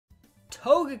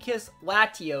Togekiss,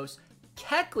 Latios,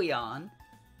 Kecleon,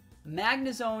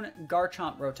 Magnezone,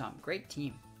 Garchomp, Rotom. Great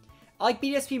team. I like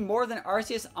BDSP more than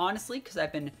Arceus, honestly, because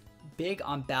I've been big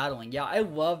on battling. Yeah, I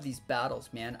love these battles,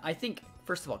 man. I think,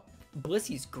 first of all,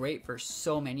 Blissey's great for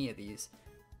so many of these.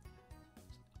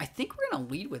 I think we're going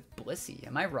to lead with Blissey.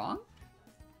 Am I wrong?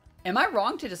 Am I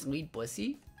wrong to just lead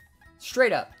Blissey?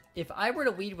 Straight up. If I were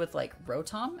to lead with, like,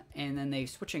 Rotom, and then they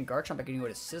switch in Garchomp, I can go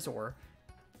to Scizor.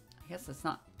 I guess that's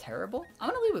not terrible. I'm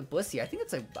going to lead with Blissey. I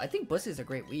think Blissey is a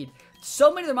great lead. So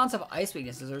many of their mounts have ice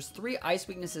weaknesses. There's 3 ice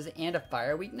weaknesses and a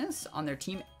fire weakness on their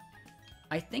team.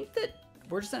 I think that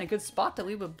we're just in a good spot to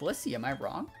lead with Blissey. Am I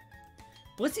wrong?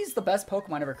 Blissey's the best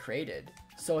Pokemon ever created.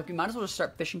 So like, you might as well just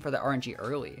start fishing for the RNG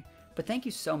early. But thank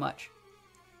you so much.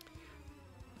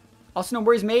 Also, no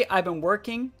worries, mate. I've been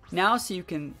working now so you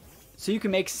can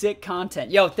make sick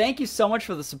content. Yo, thank you so much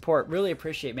for the support. Really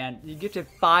appreciate it, man. You get to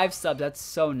 5 subs. That's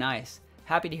so nice.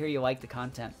 Happy to hear you like the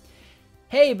content.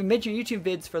 Hey, I've been making YouTube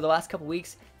vids for the last couple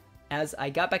weeks as I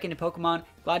got back into Pokemon.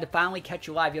 Glad to finally catch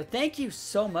you live. Yo, thank you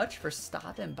so much for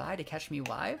stopping by to catch me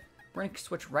live. We're going to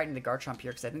switch right into Garchomp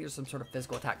here because I think there's some sort of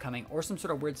physical attack coming or some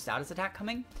sort of weird status attack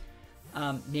coming.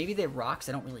 Maybe they rocks.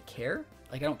 I don't really care.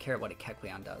 Like, I don't care what a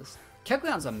Kecleon does.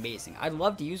 Kecleon's amazing. I'd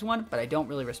love to use one, but I don't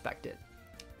really respect it.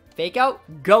 Fake out,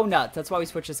 go nuts. That's why we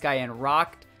switched this guy in.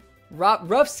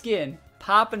 Rough skin,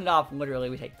 popping it off. Literally,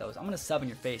 we take those. I'm going to sub in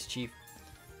your face, Chief.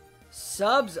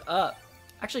 Subs up.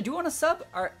 Actually, do you want to sub?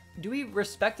 Or do we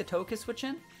respect the Togekiss switch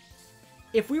in?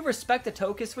 If we respect the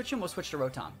Togekiss switch in, we'll switch to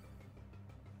Rotom.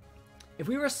 If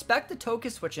we respect the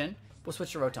Togekiss switch in, we'll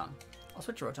switch to Rotom. I'll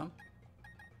switch to Rotom.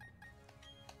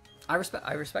 I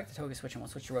respect the Togekiss switch in. We'll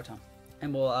switch to Rotom.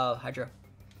 And we'll Hydro.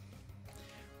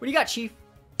 What do you got, Chief?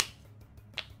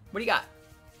 What do you got?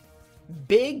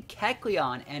 Big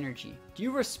Kecleon energy. Do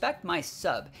you respect my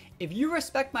sub? If you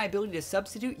respect my ability to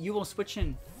substitute, you will switch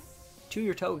in to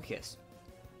your Togekiss.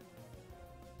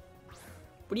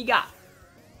 What do you got?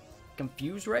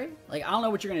 Confuse Ray? Like, I don't know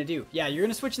what you're going to do. Yeah, you're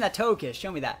going to switch in that Togekiss.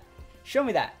 Show me that. Show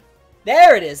me that.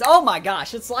 There it is. Oh my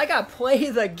gosh. It's like I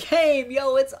play the game.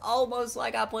 Yo, it's almost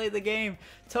like I play the game.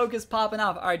 Togekiss popping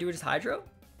off. All right, do we just Hydro?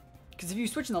 Because if you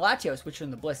switch in the Latios, switch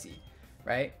in the Blissey,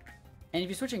 right? And if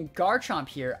you switch in Garchomp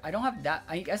here, I don't have that.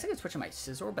 I guess I could switch in my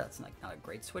Scizor, but that's like not a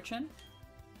great switch in.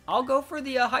 I'll go for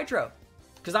the Hydro.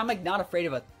 Because I'm like not afraid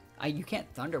of a... you can't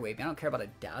Thunder Wave. I don't care about a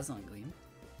Dazzling Gleam.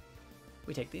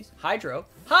 We take these. Hydro.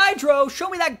 Hydro! Show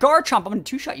me that Garchomp. I'm going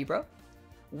to 2-shot you, bro.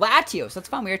 Latios. That's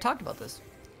fine. We already talked about this.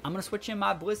 I'm going to switch in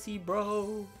my Blissey,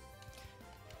 bro.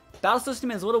 Battle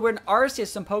system is a little weird. In Arceus,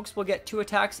 some pokes will get 2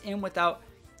 attacks in without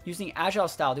using Agile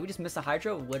Style. Did we just miss a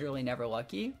Hydro? Literally never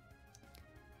lucky.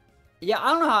 Yeah,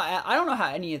 I don't know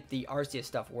how any of the Arceus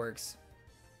stuff works.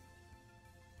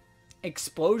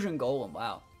 Explosion Golem.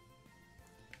 Wow.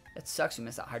 It sucks we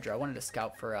missed that Hydro. I wanted to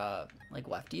scout for, like,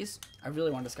 lefties. I really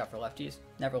wanted to scout for lefties.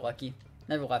 Never lucky.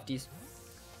 Never lefties.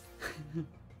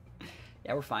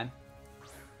 Yeah, we're fine.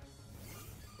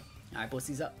 Alright,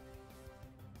 Blissey's up.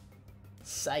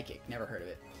 Psychic. Never heard of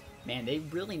it. Man, they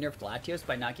really nerfed Latios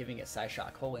by not giving it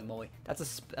Psyshock. Holy moly. That's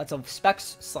a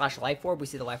Specs / Life Orb. We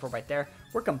see the Life Orb right there.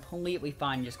 We're completely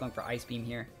fine just going for Ice Beam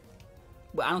here.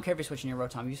 But I don't care if you're switching your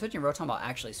Rotom. If you're switching your Rotom, I'll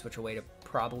actually switch away to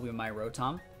probably my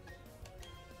Rotom.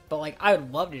 But, like, I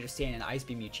would love to just stand and Ice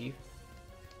Beam you, Chief.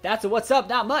 That's a what's up,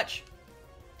 not much.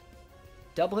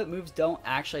 Double hit moves don't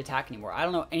actually attack anymore. I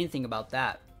don't know anything about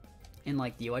that in,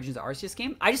 like, the Legends of Arceus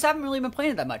game. I just haven't really been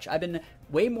playing it that much. I've been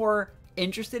way more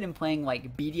interested in playing,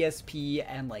 like, BDSP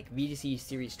and, like, VGC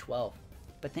Series 12.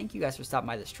 But thank you guys for stopping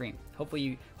by the stream.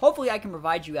 Hopefully I can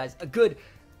provide you guys a good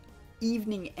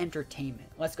evening entertainment.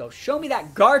 Let's go. Show me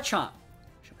that Garchomp.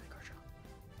 Show me that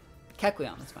Garchomp.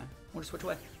 Kecleon, that's fine. We'll just switch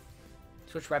away.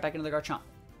 Switch right back into the Garchomp.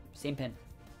 Same pin.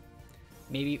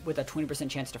 Maybe with a 20%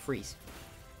 chance to freeze.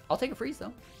 I'll take a freeze,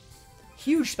 though.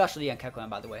 Huge specialty on Kecleon,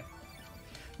 by the way.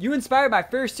 You inspired my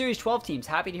first Series 12 teams.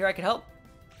 Happy to hear I could help.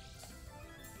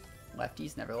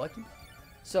 Lefties, never lucky.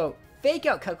 So, fake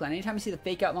out Kecleon. Anytime you see the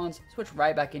fake out mons, switch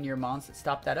right back into your mons that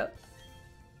stop that up.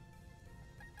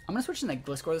 I'm going to switch in the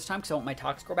Gliscor this time because I want my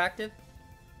Toxcorp active.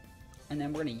 And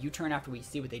then we're going to U-turn after we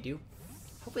see what they do.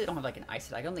 Hopefully they don't have like an Ice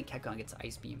attack. I don't think Kecleon gets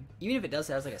Ice Beam. Even if it does,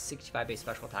 it has like a 65 base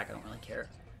special attack. I don't really care.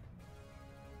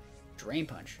 Drain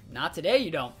Punch. Not today,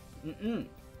 you don't.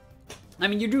 I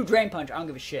mean, you do Drain Punch. I don't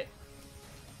give a shit.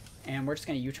 And we're just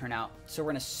going to U-turn out. So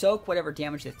we're going to soak whatever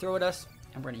damage they throw at us.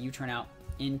 And we're going to U-turn out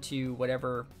into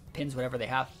whatever pins, whatever they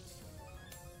have.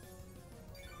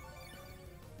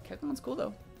 Kecleon's cool,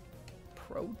 though.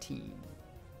 Propane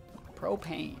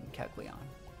Kecleon.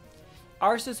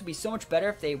 Arceus would be so much better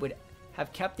if they would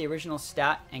have kept the original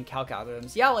stat and calc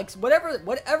algorithms. Yeah, like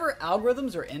whatever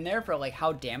algorithms are in there for like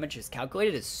how damage is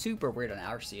calculated is super weird on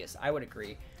Arceus. I would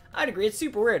agree. I'd agree. It's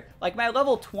super weird. Like my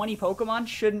level 20 Pokemon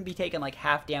shouldn't be taking like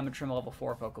half damage from a level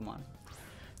 4 Pokemon.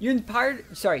 You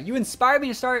inspired me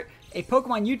to start a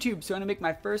Pokemon YouTube, so I'm gonna make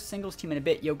my first singles team in a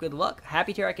bit. Yo, good luck.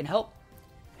 Happy to hear I can help.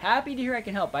 Happy to hear I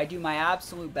can help. I do my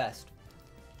absolute best.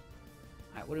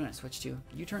 All right, what do we want to switch to?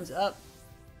 U-turn's up.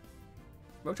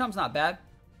 Rotom's not bad.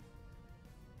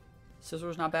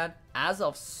 Scissor's not bad.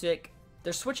 Azelf's sick.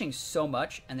 They're switching so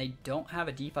much, and they don't have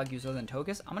a defog user other than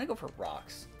Togekiss. I'm going to go for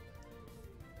Rocks.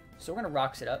 So we're going to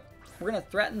Rocks it up. We're going to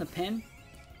threaten the pin,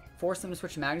 force them to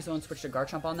switch to Magnezone, switch to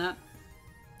Garchomp on that.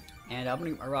 And I'm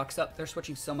going to get my Rocks up. They're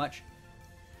switching so much.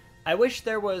 I wish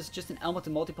there was just an element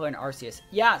of multiplayer in Arceus.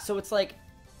 Yeah, so it's like,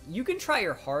 you can try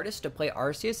your hardest to play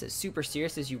Arceus as super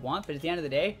serious as you want, but at the end of the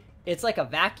day, it's like a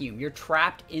vacuum. You're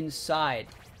trapped inside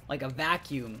like a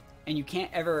vacuum, and you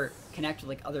can't ever connect with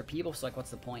like other people, so like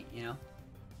what's the point, you know?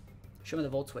 Show me the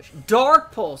Volt Switch.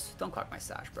 Dark Pulse! Don't clock my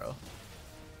sash, bro.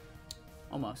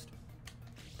 Almost.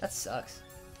 That sucks.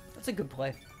 That's a good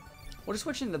play. We'll just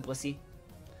switch into the Blissey.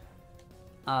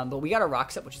 But we got a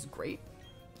Rock set, which is great.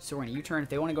 So we're going to U-turn. If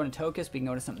they want to go into Togekiss, we can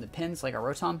go to something that pins, like our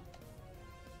Rotom.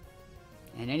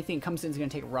 And anything that comes in is going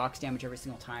to take Rocks damage every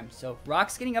single time. So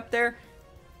Rocks getting up there,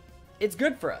 it's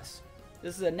good for us.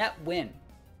 This is a net win,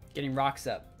 getting Rocks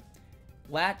up.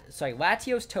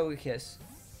 Latios, Togekiss,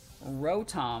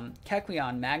 Rotom,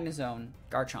 Kecleon, Magnezone,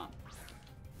 Garchomp.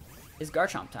 Is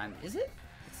Garchomp time? Is it?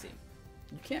 Let's see.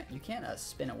 You can't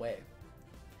spin away.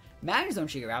 Magnezone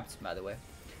should get Rapid, by the way.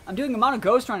 I'm doing a Mono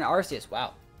Ghost Run at Arceus.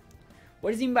 Wow.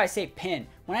 What does he mean by say pin?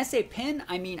 When I say pin,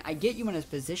 I mean I get you in a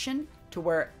position to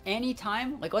where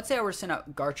anytime, like let's say I were to send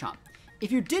out Garchomp.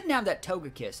 If you didn't have that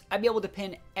Togekiss, I'd be able to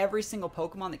pin every single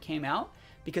Pokemon that came out,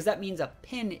 because that means a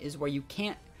pin is where you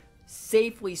can't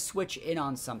safely switch in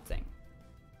on something.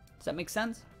 Does that make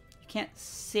sense? You can't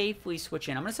safely switch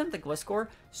in. I'm going to send the Gliscor,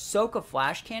 soak a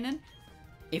Flash Cannon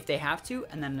if they have to,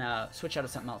 and then switch out to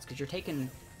something else, because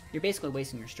you're basically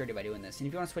wasting your Sturdy by doing this. And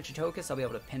if you want to switch to Togekiss, I'll be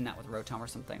able to pin that with Rotom or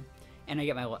something. And I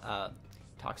get my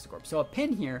Toxicorp. So a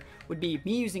pin here would be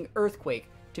me using Earthquake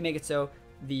to make it so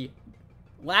the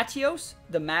Latios,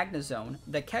 the Magnezone,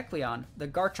 the Kecleon, the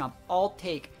Garchomp all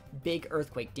take big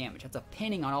Earthquake damage. That's a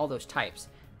pinning on all those types.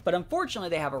 But unfortunately,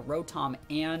 they have a Rotom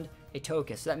and a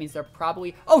Togekiss. So that means they're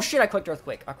probably... Oh shit, I clicked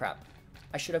Earthquake. Oh crap.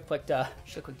 I should have clicked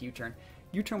U-turn.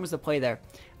 U-turn was the play there.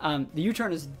 The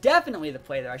U-turn is definitely the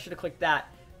play there. I should have clicked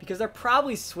that, because they're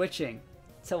probably switching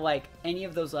to like any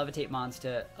of those Levitate mons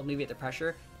to alleviate the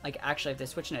pressure. Like actually, if they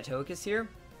switch into Togekiss here,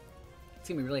 it's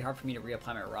gonna be really hard for me to reapply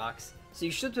my Rocks. So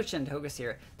you should switch into Togekiss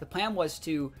here. The plan was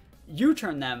to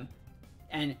U-turn them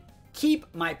and keep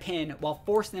my pin while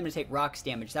forcing them to take Rocks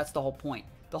damage. That's the whole point.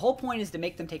 The whole point is to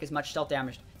make them take as much Stealth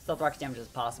Rocks damage as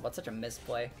possible. It's such a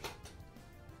misplay.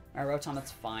 Alright, Rotom,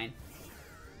 that's fine.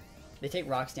 They take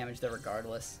Rocks damage though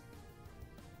regardless.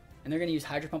 And they're going to use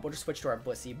Hydro Pump. We'll just switch to our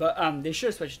Blissey. But they should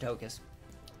have switched to Togekiss.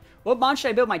 What mon should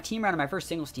I build my team around in my first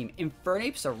singles team?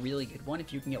 Infernape's a really good one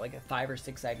if you can get like a 5 or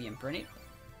 6 IV Infernape.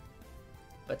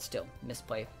 But still,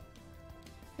 misplay.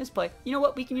 Misplay. You know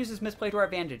what? We can use this misplay to our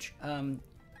advantage.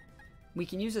 We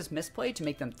can use this misplay to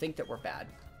make them think that we're bad.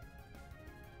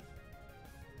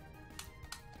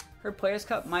 Her Players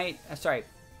Cup might... sorry.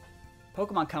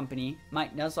 Pokemon Company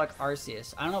might Nuzlocke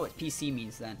Arceus. I don't know what PC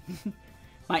means then.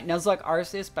 Might Nuzlocke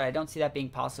Arceus, but I don't see that being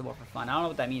possible for fun. I don't know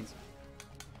what that means.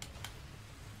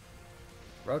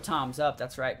 Rotom's up.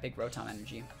 That's right. Big Rotom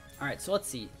energy. Alright, so let's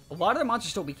see. A lot of their monsters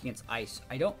are still weak against Ice.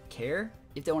 I don't care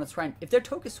if they want to try and... If their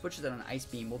Togekiss switches out on Ice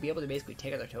Beam, we'll be able to basically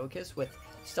take out their Togekiss with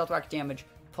Stealth Rock damage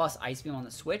plus Ice Beam on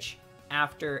the switch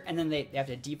after... And then they have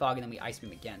to defog and then we Ice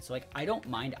Beam again. So, like, I don't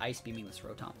mind Ice Beaming this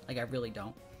Rotom. Like, I really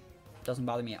don't. Doesn't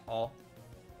bother me at all.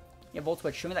 Yeah, Volt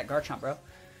Switch. Show me that Garchomp, bro.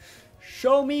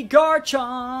 Show me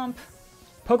Garchomp!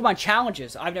 Pokemon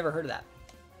Challenges. I've never heard of that.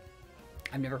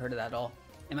 I've never heard of that at all.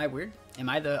 Am I weird? Am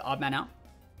I the odd man out?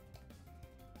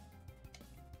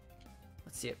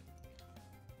 Let's see it.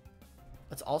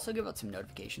 Let's also give out some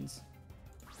notifications.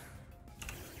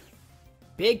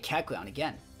 Big Kecleon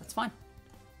again. That's fine.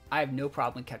 I have no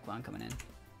problem with Kecleon coming in.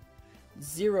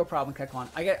 Zero problem with Kecleon.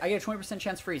 I get a 20%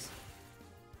 chance freeze.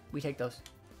 We take those.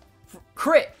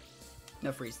 Crit!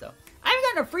 No freeze, though. I haven't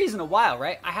gotten a freeze in a while,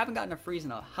 right? I haven't gotten a freeze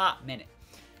in a hot minute.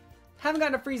 Haven't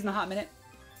gotten a freeze in a hot minute.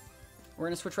 We're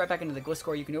going to switch right back into the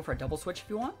Gliscor. You can go for a double switch if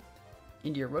you want.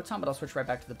 Into your Rotom, but I'll switch right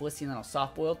back to the Blissey and then I'll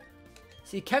soft boiled.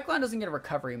 See, Kecleon doesn't get a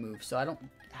recovery move, so I don't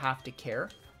have to care.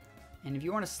 And if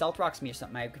you want to Stealth Rocks me or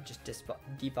something, I could just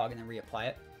defog and then reapply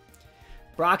it.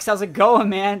 Brox, how's it going,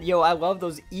 man? Yo, I love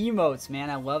those emotes, man.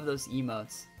 I love those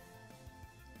emotes.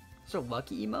 Those are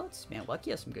Lucky emotes? Man,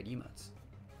 Lucky has some good emotes.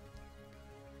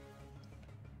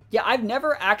 Yeah, I've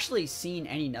never actually seen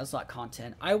any Nuzlocke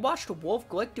content. I watched Wolf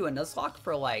Glick do a Nuzlocke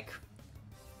for like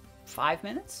 5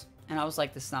 minutes, and I was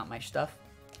like, this is not my stuff.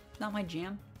 Not my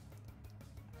jam.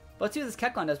 But let's see what this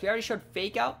Kecleon does. We already showed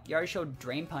Fake Out. You already showed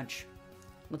Drain Punch.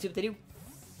 Let's see what they do.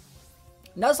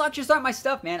 Nuzlocke just aren't my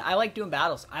stuff, man. I like doing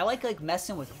battles. I like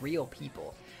messing with real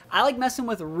people. I like messing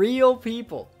with real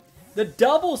people. The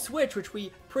double switch, which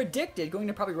we predicted, going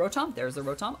to probably Rotom. There's the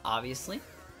Rotom, obviously.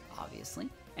 Obviously.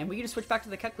 And we can just switch back to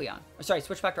the Kecleon. Or sorry,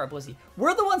 switch back to our Blissey.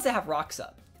 We're the ones that have Rocks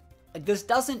up. Like, this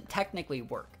doesn't technically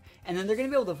work. And then they're going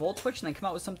to be able to Volt Switch and then come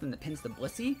out with something that pins the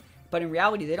Blissey. But in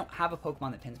reality, they don't have a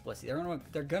Pokemon that pins Blissey.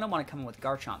 They're gonna want to come in with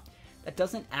Garchomp. That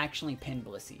doesn't actually pin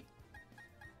Blissey.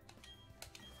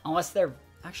 Unless they're...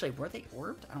 Actually, were they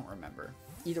orbed? I don't remember.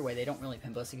 Either way, they don't really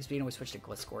pin Blissey because we can always switch to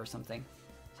Gliscor or something.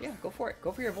 So yeah, go for it.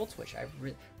 Go for your Volt Switch.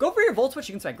 Go for your Volt Switch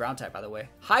against my Ground type, by the way.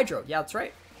 Hydro. Yeah, that's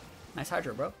right. Nice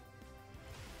Hydro, bro.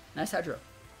 Nice Hydro.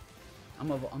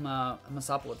 I'm a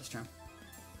Sopple with this turn.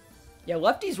 Yeah,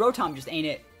 Lefty's Rotom just ain't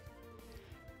it.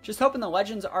 Just hoping the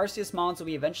Legends Arceus Mons will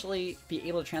eventually be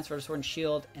able to transfer to Sword and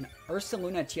Shield, and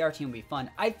Ursaluna TR team will be fun.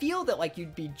 I feel that like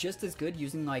you'd be just as good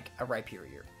using like a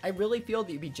Rhyperior. I really feel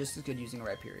that you'd be just as good using a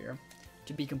Rhyperior.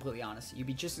 To be completely honest, you'd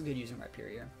be just as good using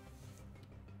Rhyperior.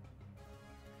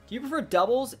 Do you prefer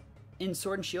doubles in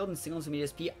Sword and Shield and singles in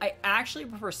ESP? I actually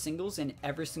prefer singles in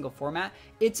every single format.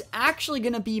 It's actually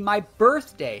gonna be my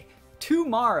birthday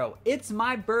tomorrow. It's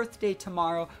my birthday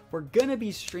tomorrow. We're gonna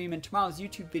be streaming. Tomorrow's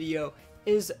YouTube video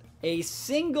is a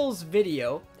singles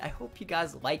video. I hope you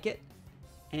guys like it.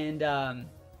 And I'm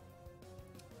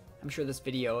sure this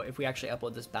video, if we actually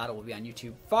upload this battle, will be on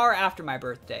YouTube far after my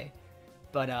birthday.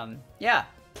 But yeah,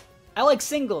 I like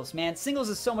singles, man. Singles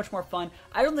is so much more fun.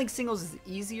 I don't think singles is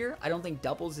easier. I don't think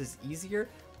doubles is easier.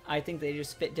 I think they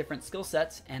just fit different skill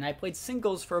sets. And I played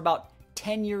singles for about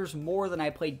 10 years more than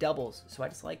I played doubles. So I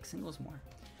just like singles more.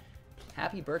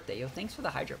 Happy birthday. Yo, thanks for the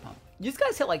Hydro Pump. You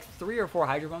guys hit like 3 or 4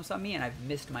 Hydro Pumps on me, and I've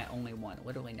missed my only one.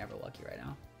 Literally never lucky right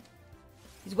now.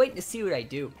 He's waiting to see what I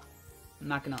do. I'm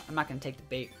not gonna take the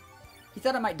bait. He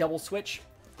thought I might double switch.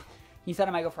 He thought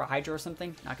I might go for a Hydro or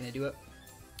something. Not gonna do it.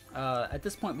 At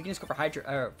this point, we can just go for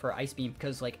Hydro for Ice Beam,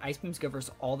 because like Ice Beam's good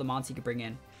versus all the mons he could bring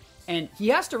in. And he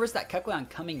has to risk that Kecleon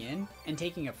coming in and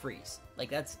taking a freeze. Like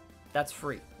that's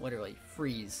free. Literally.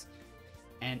 Freeze.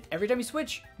 And every time you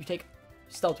switch, you take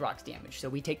Stealth Rocks damage, so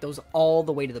we take those all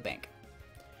the way to the bank.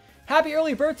 Happy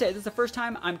early birthday! This is the first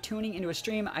time I'm tuning into a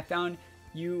stream. I found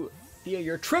you via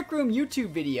your Trick Room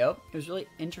YouTube video. I was really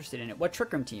interested in it. What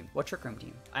Trick Room team? What Trick Room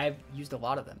team? I've used a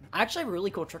lot of them. I actually have a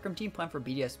really cool Trick Room team planned for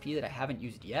BDSP that I haven't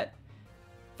used yet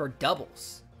for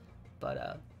doubles.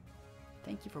 But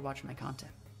thank you for watching my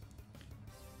content.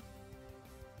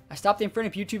 I stopped the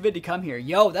Infernape YouTube vid to come here.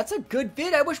 Yo, that's a good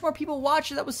vid. I wish more people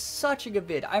watched it. That was such a good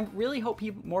vid. I really hope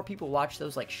more people watch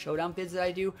those like showdown vids that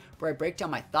I do, where I break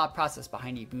down my thought process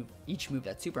behind each move.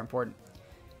 That's super important.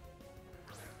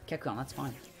 Kecleon, that's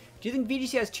fine. Do you think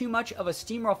VGC has too much of a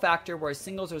steamroll factor, whereas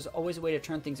singles there's always a way to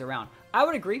turn things around? I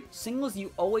would agree. Singles,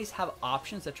 you always have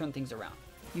options to turn things around.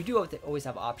 You do always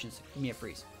have options. Give me a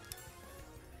freeze.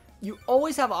 You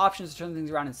always have options to turn things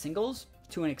around in singles.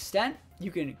 To an extent, you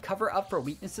can cover up for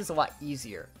weaknesses a lot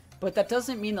easier. But that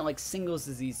doesn't mean that like singles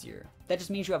is easier. That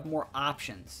just means you have more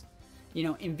options. You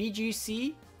know, in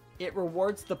VGC, it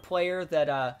rewards the player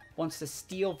that wants to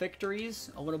steal victories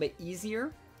a little bit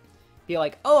easier. Be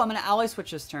like, oh, I'm gonna ally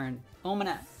switch this turn. Oh, I'm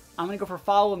gonna go for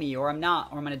follow me, or I'm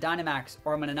not, or I'm gonna Dynamax,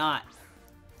 or I'm gonna not.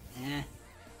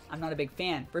 I'm not a big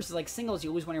fan. Versus like singles, you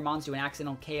always want your mons to do an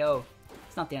accidental KO.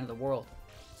 It's not the end of the world.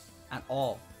 At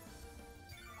all.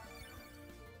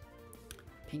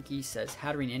 Pinky says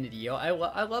Hatterene Entity. Yo,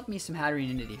 I love me some Hatterene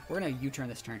Entity. We're going to U-turn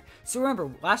this turn. So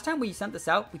remember, last time we sent this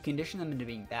out, we conditioned them into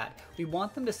being bad. We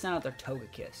want them to send out their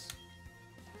Togekiss.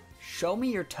 Show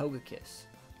me your Togekiss.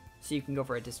 So you can go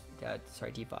for a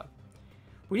Defog.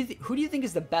 Who do you think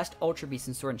is the best Ultra Beast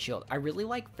in Sword and Shield? I really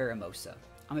like Pheromosa.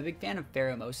 I'm a big fan of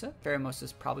Pheromosa. Pheromosa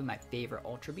is probably my favorite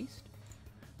Ultra Beast.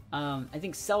 I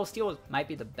think Celesteal might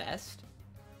be the best.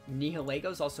 Nihilego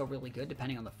is also really good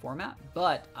depending on the format,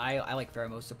 but I like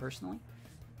Pheromosa personally.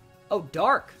 Oh,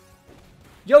 Dark.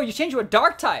 Yo, you changed to a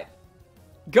Dark type.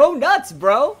 Go nuts,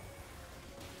 bro.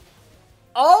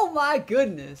 Oh my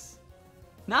goodness.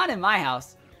 Not in my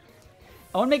house.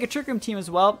 I want to make a Trick Room team as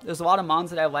well. There's a lot of mons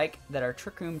that I like that are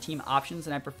Trick Room team options,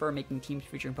 and I prefer making teams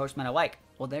featuring Pokemon I like.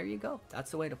 Well, there you go.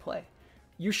 That's the way to play.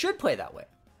 You should play that way.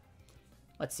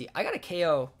 Let's see. I got a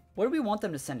KO. What do we want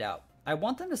them to send out? I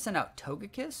want them to send out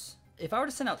Togekiss. if I were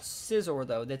to send out Scizor,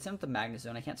 though, they'd send out the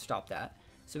Magnezone. I can't stop that.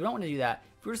 So we don't want to do that.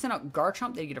 If we were to send out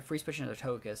Garchomp, they'd get a free switch into their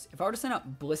Togekiss. If I were to send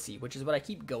out Blissey, which is what I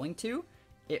keep going to,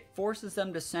 it forces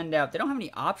them to send out... They don't have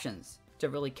any options to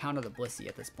really counter the Blissey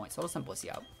at this point. So I'll send Blissey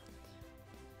out.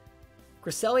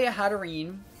 Cresselia,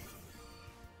 Hatterene.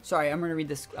 Sorry, I'm going to read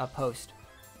this post.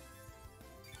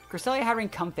 Cresselia, Hatterene,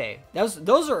 Comfey.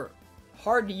 Those are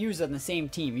hard to use on the same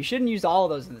team. You shouldn't use all of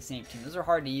those in the same team. Those are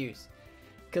hard to use.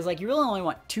 Because, like, you really only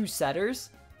want 2 setters,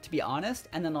 to be honest.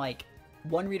 And then, like,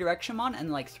 1 redirection mon,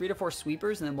 and, like, 3 to 4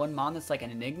 sweepers, and then 1 mon that's, like,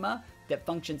 an Enigma that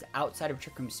functions outside of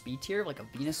Trick Room's speed tier, like a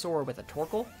Venusaur with a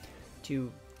Torkoal,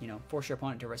 to, you know, force your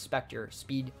opponent to respect your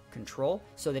speed control.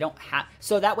 So they don't have...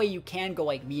 So that way you can go,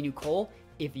 like, Venusaur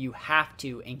if you have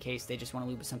to, in case they just want to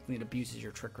leave with something that abuses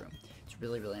your Trick Room. It's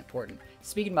really, really important.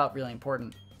 Speaking about really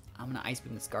important, I'm going to Ice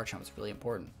Beam this Garchomp. It's really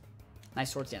important.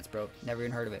 Nice Swords Dance, bro. Never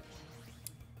even heard of it.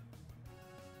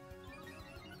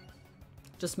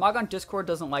 Just Smog on Discord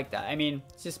doesn't like that. I mean,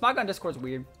 just Smog on Discord's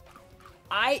weird.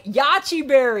 Yachi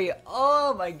Berry!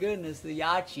 Oh my goodness, the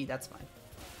Yachi. That's fine.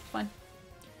 It's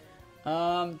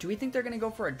fine. Do we think they're going to go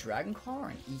for a Dragon Claw or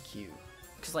an EQ?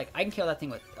 Because, like, I can kill that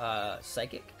thing with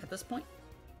Psychic at this point.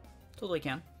 Totally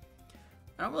can.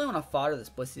 I don't really want to fodder this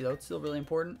Blissey, though. It's still really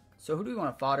important. So who do we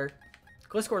want to fodder?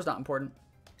 Gliscor's not important.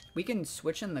 We can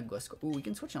switch in the Gliscor. Ooh, we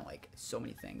can switch in, like, so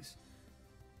many things.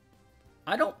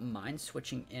 I don't mind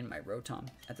switching in my Rotom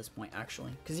at this point,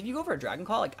 actually. Because if you go for a Dragon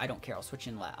Claw, like, I don't care. I'll switch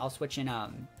in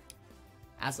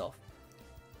Azelf.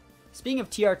 Speaking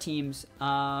of TR teams,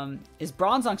 is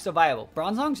Bronzong still viable?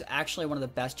 Bronzong's actually one of the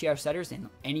best TR setters in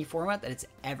any format that it's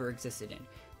ever existed in.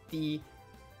 The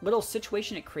little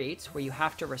situation it creates where you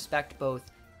have to respect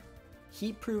both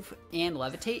Heat Proof and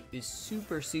Levitate is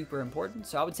super, super important.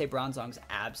 So I would say Bronzong's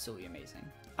absolutely amazing.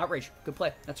 Outrage, good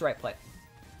play. That's the right play.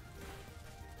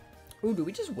 Ooh, did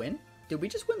we just win? Did we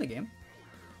just win the game?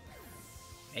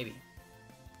 Maybe.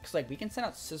 Because, like, we can send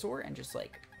out Scizor and just,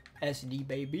 like, SD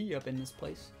baby up in this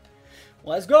place.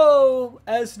 Let's go!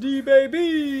 SD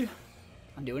baby!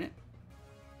 I'm doing it.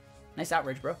 Nice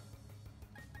outrage, bro.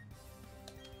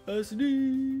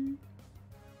 SD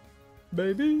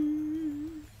baby.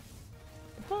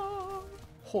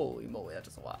 Holy moly, that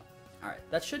does a lot. Alright,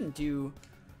 that shouldn't do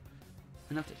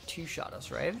enough to two-shot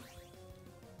us, right?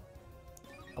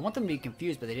 I want them to be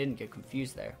confused, but they didn't get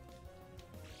confused there.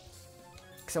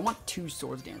 Because I want 2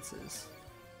 Swords Dances.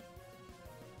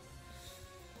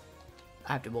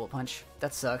 I have to Bullet Punch.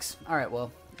 That sucks. Alright,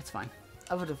 well, that's fine.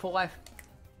 I'll go to full life.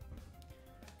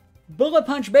 Bullet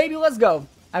Punch, baby, let's go!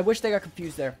 I wish they got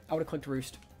confused there. I would have clicked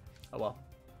Roost. Oh well.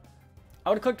 I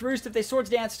would have clicked Roost if they Swords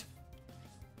Danced.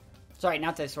 Sorry,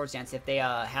 not the Swords Dance. If they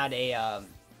had a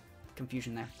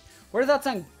confusion there. What are thoughts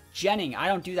on Jenning? I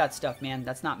don't do that stuff, man.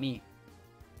 That's not me.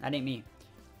 That ain't me.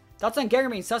 Thoughts on Gengar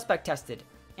being suspect tested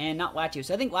and not Latios.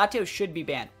 I think Latios should be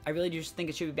banned. I really just think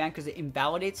it should be banned because it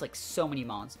invalidates like so many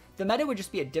mons. The meta would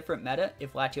just be a different meta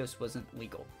if Latios wasn't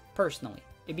legal. Personally,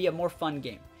 it'd be a more fun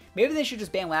game. Maybe they should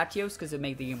just ban Latios because it'd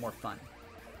make the game more fun.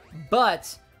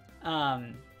 But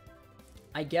I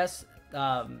guess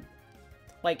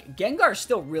like Gengar's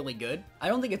still really good. I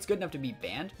don't think it's good enough to be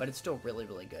banned, but it's still really,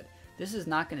 really good. This is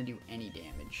not going to do any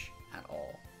damage at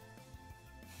all.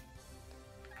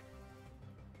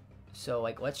 So,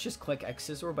 like, let's just click X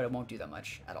Scizor, but it won't do that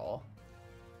much at all.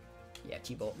 Yeah,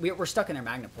 T-Bolt. We're stuck in their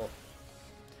Magnet Bolt.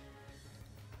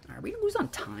 Are we gonna lose on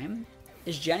time?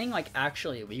 Is Jenning, like,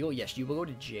 actually illegal? Yes, you will go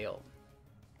to jail.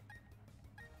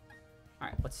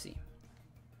 Alright, let's see.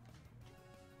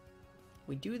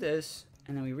 We do this,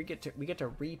 and then we get to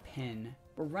repin.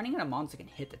 We're running out of mons that can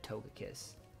hit the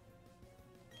Togekiss.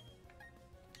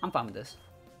 I'm fine with this.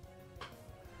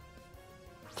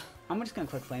 I'm just gonna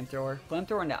click Flamethrower.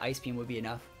 Flamethrower into Ice Beam would be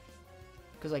enough.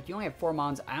 Because like you only have 4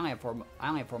 mons. I only have 4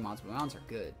 mons, but mons are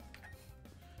good.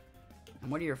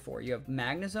 And what are your 4? You have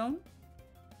Magnezone,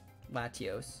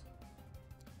 Latios.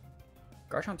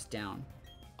 Garchomp's down.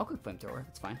 I'll click Flamethrower.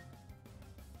 That's fine.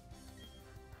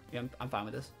 Yeah, I'm fine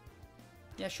with this.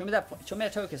 Yeah, show me that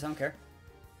Togekiss. I don't care.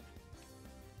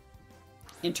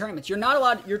 In tournaments, you're not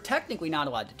allowed. You're technically not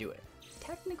allowed to do it.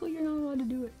 Technically, you're not allowed to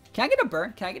do it. Can I get a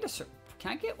burn? Can I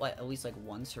get like at least like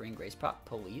 1 Serene Grace proc,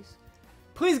 please?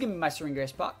 Please give me my Serene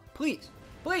Grace proc. Please.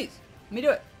 Please. Let me do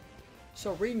it.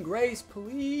 Serene Grace,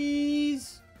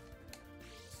 please.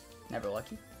 Never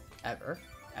lucky. Ever.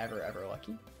 Ever, ever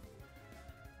lucky.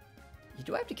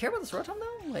 Do I have to care about this Rotom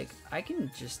though? Like, I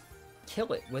can just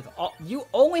kill it with all... You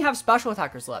only have special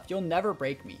attackers left. You'll never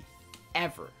break me.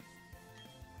 Ever.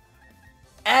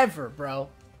 Ever, bro.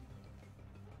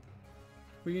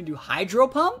 We're gonna do Hydro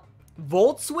Pump?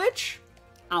 Volt Switch?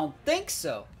 I don't think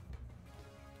so.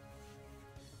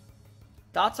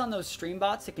 Thoughts on those stream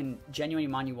bots that can genuinely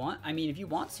mon you want? I mean, if you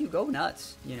want to, go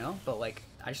nuts, you know? But, like,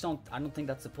 I don't think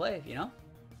that's the play, you know?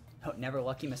 Oh, never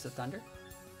lucky, Mr. Thunder.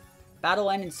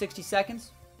 Battle end in 60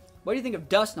 seconds. What do you think of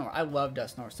Dusknoir? I love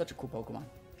Dusknoir. Such a cool Pokemon.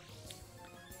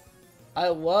 I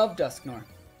love Dusknoir.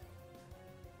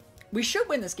 We should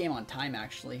win this game on time,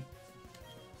 actually.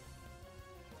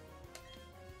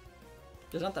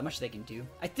 There's not that much they can do.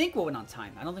 I think we'll win on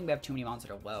time. I don't think we have too many mons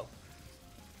that are low.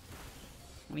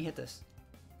 Let me hit this.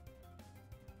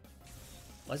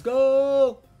 Let's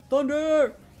go!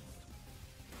 Thunder!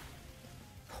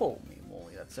 Holy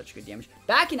moly, that's such good damage.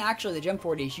 Back in actually the Gen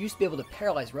 4 days, you used to be able to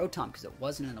paralyze Rotom because it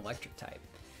wasn't an electric type.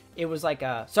 It was like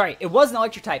a... Sorry, it was an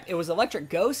electric type. It was Electric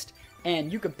Ghost,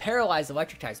 and you could paralyze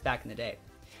electric types back in the day.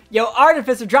 Yo,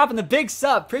 Artificer dropping the big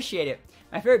sub. Appreciate it.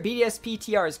 My favorite BDSP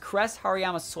TR is Crest,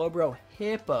 Hariyama, Slowbro,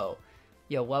 Hippo.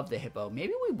 Yo, love the Hippo.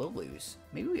 Maybe we will lose.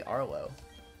 Maybe we are low.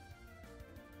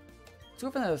 Let's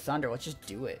go for another Thunder. Let's just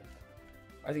do it.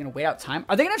 Are they going to wait out time?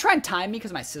 Are they going to try and time me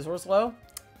because my Scissor's low?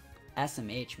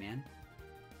 SMH, man.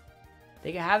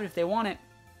 They can have it if they want it.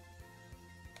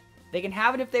 They can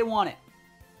have it if they want it.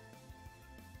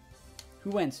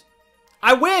 Who wins?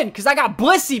 I win because I got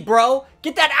Blissey, bro.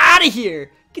 Get that out of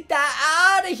here. Get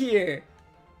that out of here.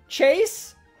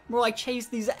 Chase? More like chase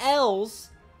these L's.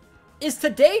 Is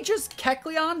today just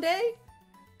Kecleon day?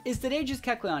 Is today just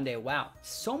Kecleon day? Wow.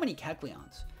 So many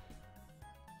Kecleons.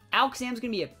 Alakazam's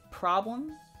going to be a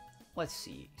problem. Let's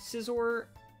see. Scizor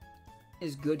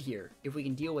is good here if we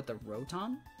can deal with the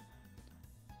Rotom.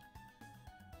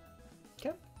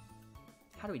 Okay.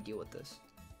 How do we deal with this?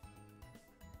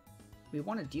 We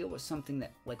want to deal with something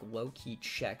that, like, low-key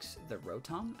checks the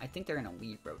Rotom. I think they're going to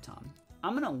lead Rotom.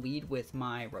 I'm going to lead with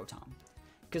my Rotom.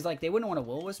 Because, like, they wouldn't want to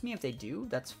Will-O-Wisp me. If they do,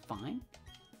 that's fine.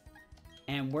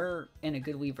 And we're in a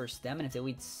good lead versus them. And if they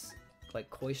lead, like,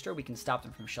 Cloyster, we can stop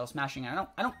them from Shell Smashing. I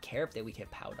don't care if they lead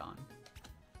Hippowdon.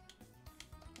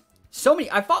 So many.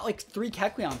 I fought, like, 3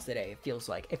 Kecleons today, it feels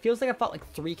like. It feels like I fought, like,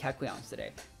 3 Kecleons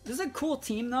today. This is a cool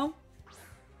team, though.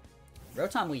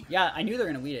 Rotom lead. Yeah, I knew they were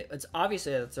going to lead it. It's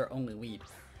obviously that's their only lead.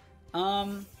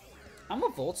 I'm a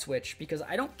Volt Switch because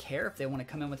I don't care if they want to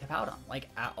come in with Hippowdon, like,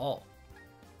 at all.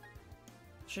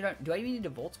 Do I even need to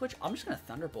Volt Switch? I'm just going to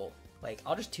Thunderbolt. Like,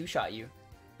 I'll just 2-shot you,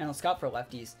 and I'll scout for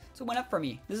lefties. It's a win up for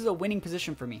me. This is a winning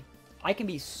position for me. I can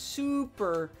be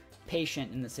super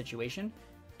patient in this situation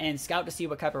and scout to see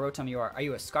what type of Rotom you are. Are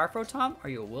you a Scarf Rotom? Are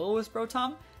you a Will-O-Wisp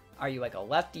Rotom? Are you, like, a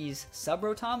lefties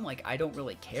sub-Rotom? Like, I don't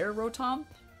really care Rotom.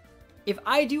 If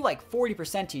I do like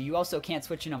 40% to you, you also can't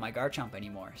switch in on my Garchomp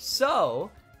anymore.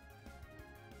 So,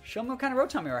 show me what kind of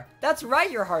Rotom you are. That's right,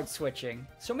 you're hard switching.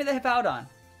 Show me the Hippowdon.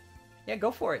 Yeah,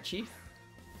 go for it, Chief.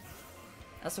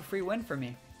 That's a free win for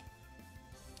me.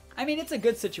 I mean, it's a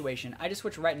good situation. I just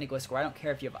switch right into Gliscor. I don't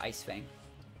care if you have Ice Fang.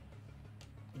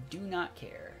 I do not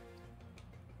care.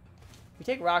 We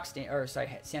take Rock Sand, or sorry,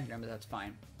 Sand, but that's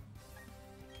fine.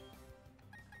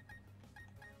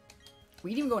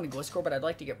 We can even go into Gliscor, but I'd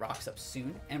like to get rocks up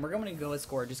soon. And we're going to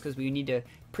Gliscor just because we need to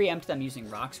preempt them using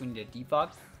rocks. We need to defog.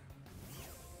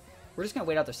 We're just going to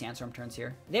wait out their Sandstorm turns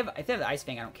here. If they have the Ice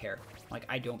Fang, I don't care. Like,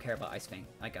 I don't care about Ice Fang,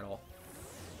 like, at all.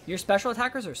 Your special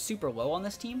attackers are super low on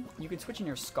this team. You can switch in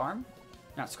your Skarm.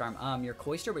 Not Skarm, your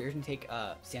Cloyster, but you're going to take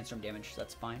Sandstorm damage, so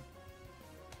that's fine.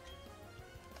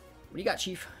 What do you got,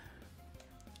 Chief?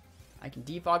 I can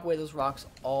defog away those rocks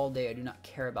all day. I do not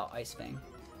care about Ice Fang.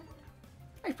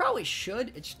 I probably should.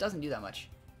 It just doesn't do that much.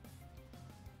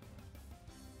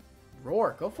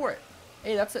 Roar. Go for it.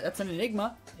 Hey, that's an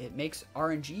enigma. It makes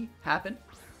RNG happen.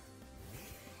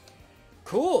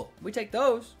 Cool. We take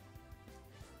those.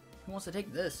 Who wants to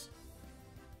take this?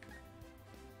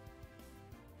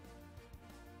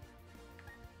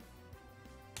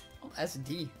 Oh,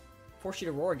 SD. Force you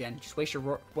to roar again. Just waste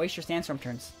your Sandstorm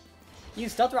turns. You can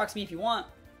Stealth Rocks me if you want.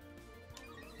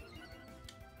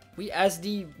 We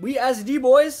SD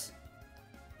boys.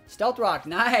 Stealth Rock,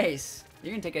 nice.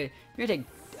 You're gonna take a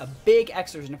big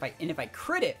Xers, and if I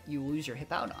crit it, you lose your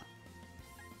Hippowdon.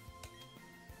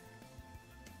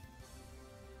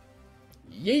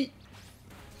 Yeet.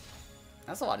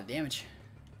 That's a lot of damage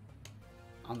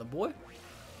on the boy.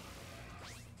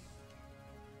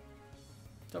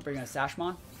 Don't bring in a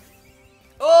Sashmon.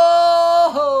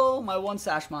 Oh, my one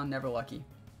Sashmon, never lucky.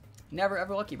 Never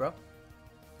ever lucky, bro.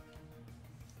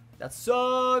 That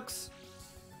sucks.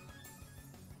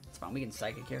 It's fine. We can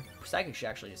Psychic here. Psychic should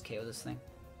actually just KO this thing.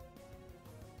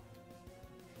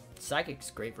 Psychic's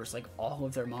great versus like all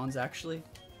of their mons actually.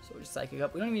 So we just Psychic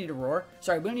up. We don't even need to Roar.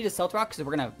 Sorry, we don't need to Stealth Rock because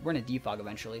we're gonna defog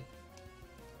eventually.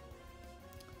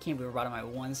 Can't believe we're brought on my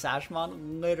one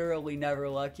Sashmon. Literally never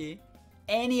lucky.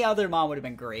 Any other mon would have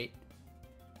been great.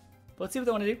 But let's see what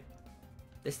they want to do.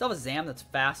 They still have a Zam that's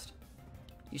fast.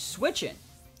 You switching.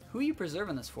 Who are you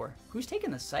preserving this for? Who's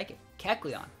taking the Psychic?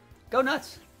 Kecleon. Go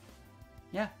nuts.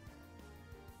 Yeah.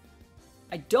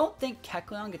 I don't think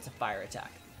Kecleon gets a fire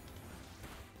attack.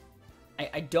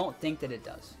 I don't think that it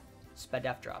does. Sped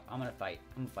Def drop. I'm gonna fight.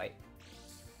 I'm gonna fight.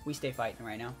 We stay fighting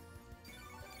right now.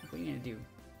 What are you gonna do?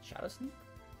 Shadow Sneak?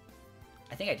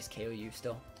 I think I just KO you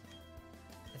still.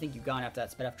 I think you gone after that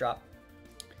Sped Def drop.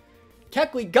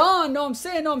 Kecleon gone! No, I'm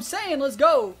saying, let's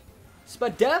go!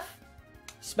 Sped Def?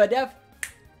 Sped Def?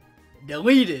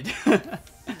 Deleted!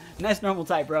 Nice normal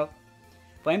type, bro.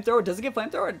 Flamethrower? Does it get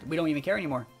Flamethrower? We don't even care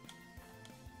anymore.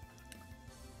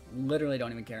 Literally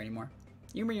don't even care anymore.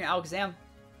 You can bring your Alakazam.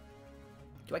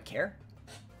 Do I care?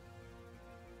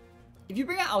 If you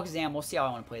bring out Alakazam, we'll see how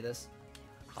I want to play this.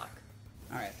 Fuck.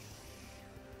 Alright.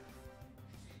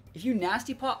 If you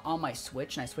Nasty Plot on my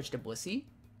Switch and I switch to Blissey,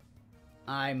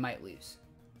 I might lose.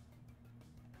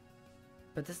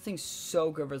 But this thing's so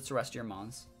good versus the rest of your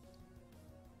mons.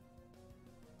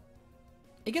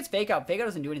 It gets Fake Out. Fake Out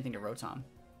doesn't do anything to Rotom.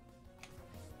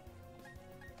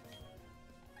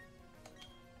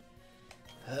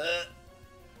 This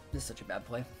is such a bad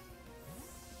play.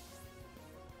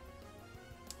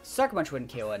 Sucker Punch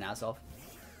wouldn't KO an Azelf.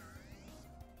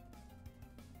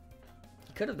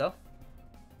 He could have, though.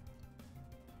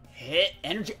 Hit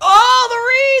energy. Oh,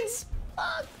 the reads!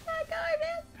 Fuck that guy,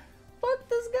 man. Fuck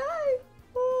this guy.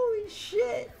 Holy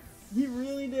shit. He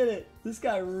really did it. This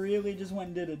guy really just went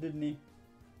and did it, didn't he?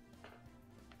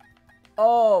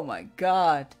 Oh my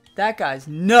god. That guy's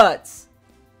nuts.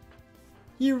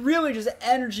 He really just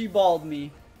energy balled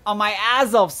me on my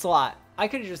Azelf slot. I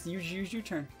could have just used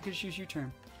U-turn. I could have used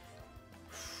U-turn.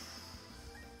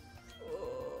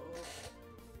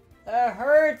 That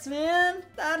hurts, man.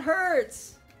 That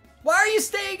hurts. Why are you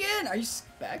staying in? Are you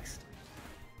spexed?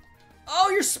 Oh,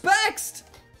 you're spexed.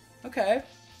 Okay.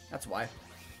 That's why.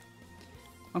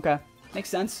 Okay. Makes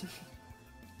sense.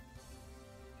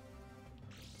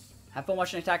 Have fun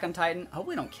watching Attack on Titan.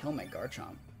 Hopefully don't kill my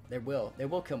Garchomp. They will. They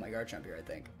will kill my Garchomp here, I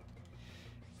think.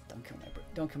 Don't kill my bro.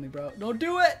 Don't kill me, bro. Don't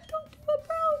do it. Don't do it,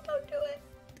 bro. Don't do it.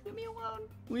 Leave me alone.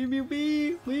 Leave me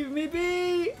be. Leave me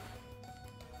be.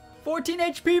 14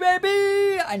 HP,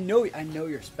 baby. I know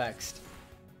you're spexed.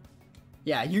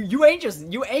 Yeah, you ain't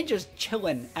just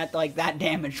chilling at like that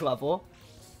damage level.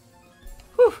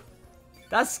 Whew.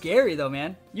 That's scary though,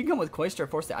 man. You can come with Cloyster,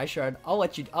 force the Ice Shard. I'll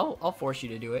let you. I'll force you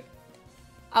to do it.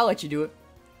 I'll let you do it.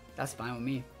 That's fine with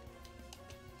me.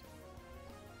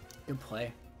 Good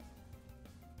play.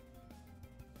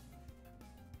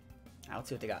 Alright, let's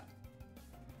see what they got.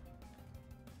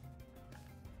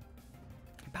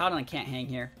 Paladin can't hang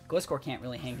here. Gliscor can't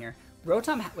really hang here.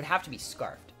 Rotom would have to be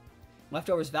Scarfed.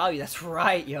 Leftovers value. That's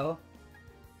right, yo.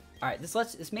 Alright,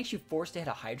 this makes you forced to hit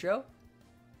a Hydro.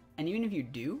 And even if you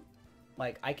do,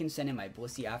 like, I can send in my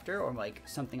Blissey after, or like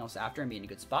something else after and be in a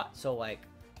good spot. So like,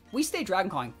 we stay Dragon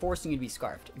Clawing, forcing you to be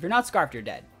Scarfed. If you're not Scarfed, you're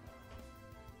dead.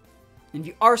 And if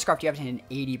you are Scarfed, you have to hit an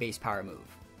 80 base power move.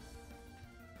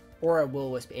 Or a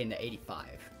Will-O-Wisp in the 85.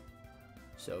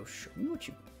 So show me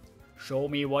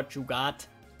what you got.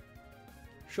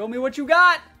 Show me what you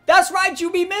got. That's right, you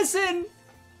be missing.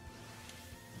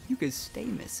 You could stay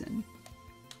missing.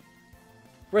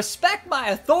 Respect my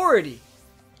authority.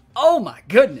 Oh my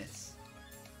goodness.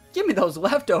 Give me those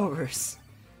leftovers.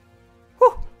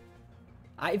 Whew.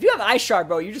 If you have Ice Shard,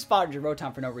 bro, you just spotted your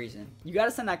Rotom for no reason. You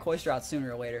gotta send that Cloyster out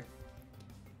sooner or later.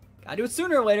 Gotta do it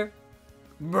sooner or later.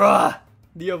 Bruh.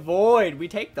 The Avoid. We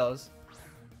take those.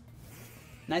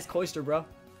 Nice Cloyster, bro.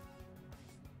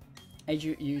 Hey,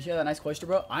 you hear that nice Cloyster,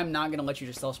 bro? I'm not gonna let you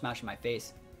just Shell Smash in my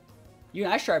face. You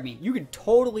can Ice Shard me. You can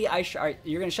totally Ice Shard.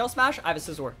 You're gonna Shell Smash? I have a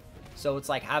Scizor. So it's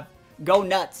like, go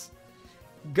nuts.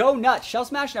 Go nuts. Shell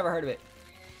Smash, never heard of it.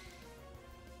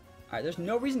 Alright, there's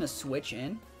no reason to switch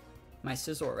in my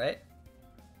Scizor, right?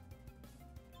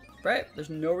 Right? There's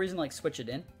no reason to like switch it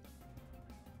in.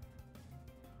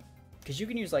 Because you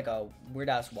can use like a weird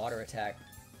ass water attack.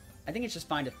 I think it's just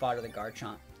fine to fodder the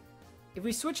Garchomp. If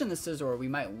we switch in the Scizor, we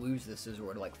might lose the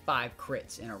Scizor to like 5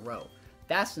 crits in a row.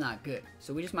 That's not good.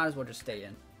 So we just might as well just stay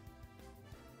in.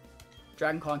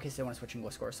 Dragon Claw in case they want to switch in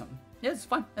Gliscor or something. Yeah, it's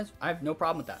fine. I have no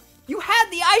problem with that. You had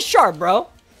the Ice Shard, bro.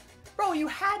 Bro, you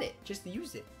had it. Just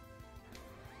use it.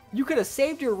 You could have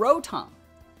saved your Rotom.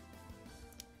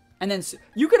 And then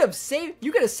you could have sent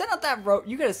out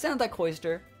that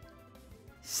Cloyster,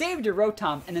 saved your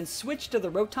Rotom, and then switched to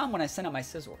the Rotom when I sent out my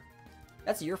Scizor.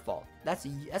 That's your fault. That's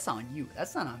on you.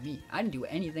 That's not on me. I didn't do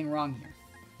anything wrong here.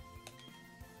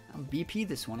 I'm BP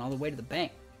this one all the way to the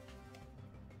bank.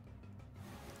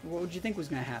 What would you think was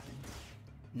going to happen?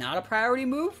 Not a priority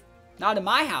move? Not in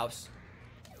my house.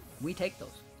 We take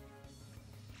those.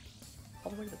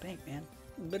 All the way to the bank, man.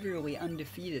 Literally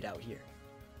undefeated out here.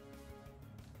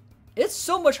 It's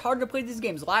so much harder to play these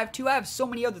games live, too. I have so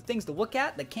many other things to look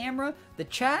at. The camera, the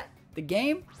chat, the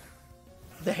game,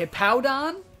 the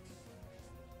Hippowdon.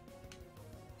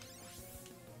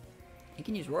 You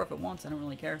can use Roar if it wants. I don't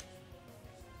really care.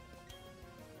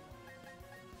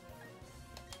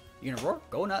 You gonna Roar?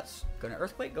 Go nuts. Gonna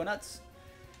Earthquake? Go nuts.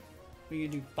 You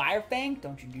gonna do Fire Fang?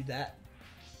 Don't you do that.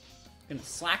 Gonna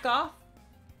Slack Off?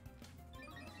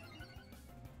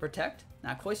 Protect?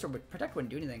 Nah, Cloister, but Protect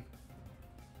wouldn't do anything.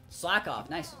 Slack Off.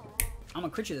 Nice. I'm gonna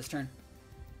crit you this turn.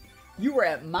 You are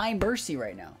at my mercy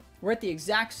right now. We're at the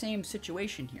exact same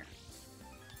situation here.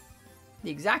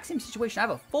 The exact same situation. I have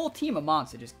a full team of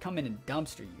mons that just come in and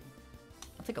dumpster you.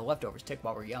 I'll take a leftovers tick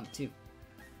while we're young, too.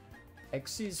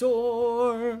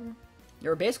 Excisor.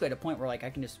 You're basically at a point where, like, I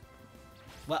can just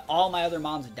let all my other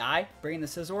mons die, bring in the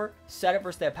Scizor, set it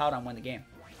versus the Hippowdon, win the game.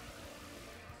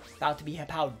 About to be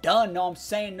Hippowdon. No, I'm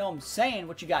saying, no, I'm saying.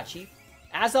 What you got, Chief?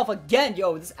 Azelf again.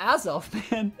 Yo, this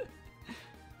Azelf, man.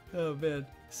 Oh, man.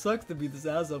 Sucks to be this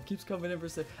Azelf. Keeps coming in for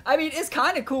six. I mean, it's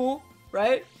kind of cool,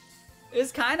 right?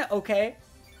 It's kind of okay.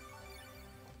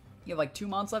 You have like 2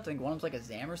 mons left. I think one of them's like a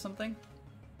Zam or something.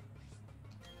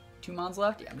 2 mons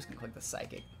left. Yeah, I'm just going to click the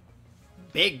Psychic.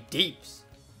 Big Deeps.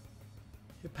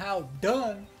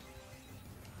 Hippowdon.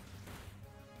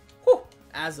 Whew.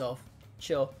 Azelf.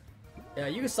 Chill. Yeah,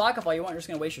 you can Slack Off all you want. You're just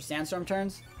going to waste your Sandstorm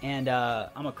turns. And I'm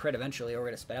going to crit eventually, or we're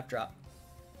going to Sped F drop.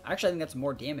 Actually, I think that's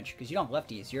more damage because you don't have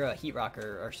lefties. You're a Heat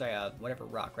Rocker, or sorry, whatever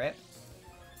rock, right?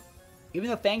 Even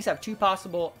though Fangs have 2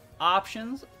 possible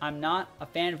options, I'm not a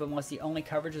fan of them unless the only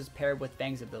coverage is paired with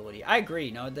Fang's ability. I agree.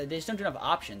 No, they just don't do enough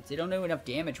options. They don't do enough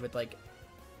damage with like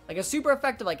a super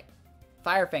effective like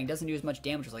Fire Fang doesn't do as much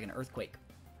damage as like an Earthquake.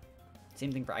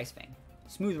 Same thing for Ice Fang.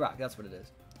 Smooth Rock, that's what it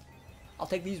is. I'll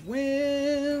take these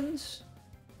wins.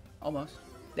 Almost.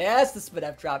 That's the Spit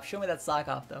F drop. Show me that Slack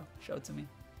Off though. Show it to me.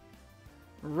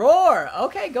 Roar.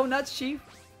 Okay, go nuts, Chief.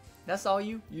 That's all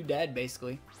you. You dead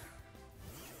basically.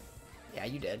 Yeah,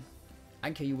 you dead. I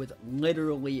can kill you with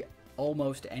literally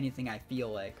almost anything I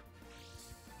feel like.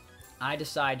 I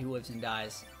decide who lives and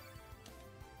dies.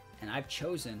 And I've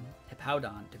chosen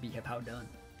Hippowdon to be Hippowdon.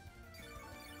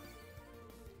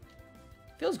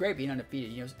 Feels great being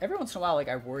undefeated. You know, every once in a while, like,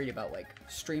 I worried about, like,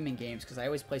 streaming games because I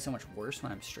always play so much worse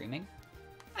when I'm streaming.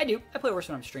 I do. I play worse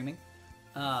when I'm streaming.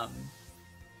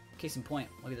 Case in point,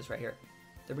 look at this right here.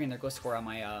 They're bringing their Gliscor on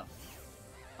my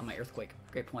Earthquake.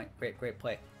 Great point. Great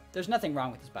play. There's nothing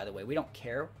wrong with this, by the way. We don't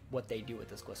care what they do with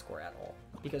this Gliscor at all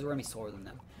because we're going to be slower than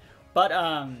them. But,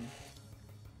 I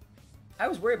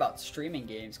was worried about streaming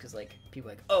games because, like, people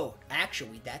are like, oh,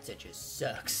 actually, that's it just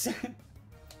sucks.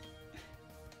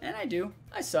 And I do.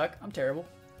 I suck. I'm terrible.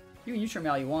 You can U-turn me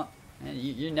all you want. And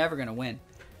you're never going to win.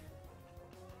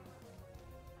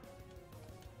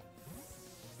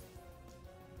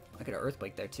 Look at an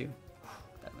Earthquake there, too.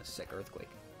 That was a sick Earthquake.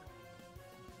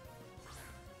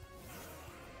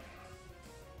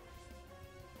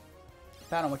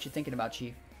 Found out what you're thinking about,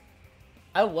 Chief.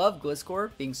 I love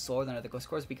Gliscor being slower than other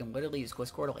Gliscors. We can literally use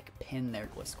Gliscor to, like, pin their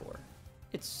Gliscor.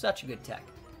 It's such a good tech.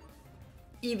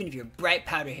 Even if you're Bright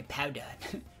Powder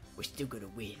Hippowdon, we're still gonna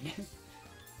win.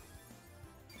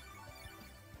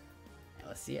 Now,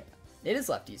 let's see it. It is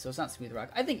lefty, so it's not Smooth Rock.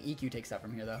 I think EQ takes that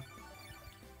from here, though.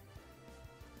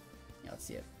 Yeah, let's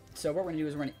see it. So what we're gonna do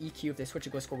is we're gonna EQ. If they switch a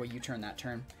Gliscor, we'll U-turn that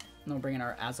turn. And then we'll bring in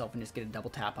our Azelf and just get a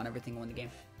double tap on everything and win the game.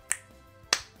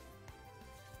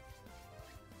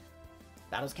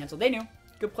 Battles canceled. They knew.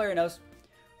 Good player knows.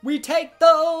 We take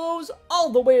those all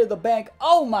the way to the bank.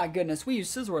 Oh my goodness. We use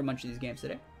Scizor in a bunch of these games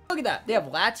today. Look at that. They have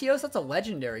Latios. That's a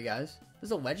legendary, guys. There's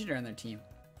a legendary on their team.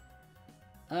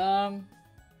 And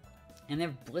they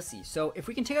have Blissey. So if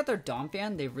we can take out their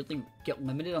Domfan, they really get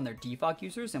limited on their defog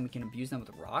users and we can abuse them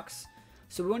with rocks.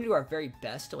 So we want to do our very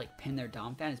best to like pin their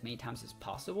Domfan as many times as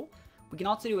possible. We can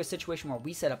also do a situation where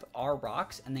we set up our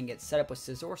rocks and then get set up with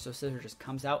Scizor. So Scizor just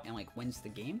comes out and like wins the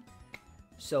game.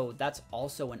 So that's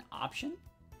also an option.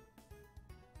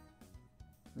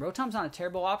 Rotom's not a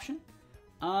terrible option.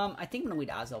 I think I'm going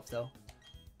to lead Azelf, though.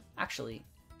 Actually,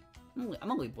 I'm going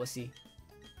to lead Blissey.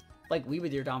 Like, lead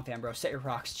with your Domfan, bro. Set your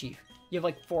rocks, Chief. You have,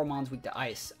 like, 4 mons weak to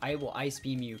ice. I will Ice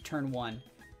Beam you, turn 1.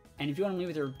 And if you want to lead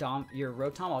with your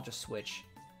Rotom, I'll just switch.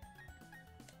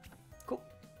 Cool.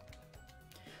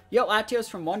 Yo, Latios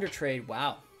from Wonder Trade.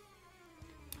 Wow.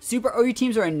 Super OU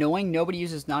teams are annoying. Nobody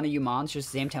uses non-OU mons,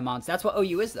 just Zamtan mons. That's what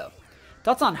OU is, though.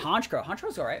 Thoughts on Honchkrow?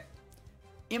 Honchkrow's alright.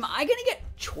 Am I gonna get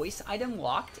choice item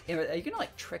locked? Are you gonna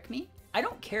like trick me? I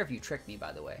don't care if you trick me,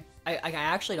 by the way. I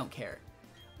actually don't care.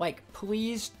 Like,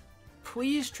 please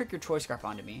Please trick your Choice Scarf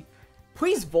onto me.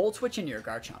 Please Volt Switch into your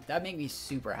Garchomp. That'd make me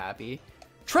super happy.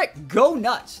 Trick, go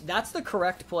nuts. That's the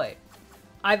correct play.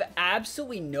 I have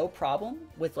absolutely no problem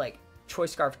with, like,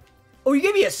 Choice Scarf. Oh, you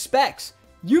gave me a Specs.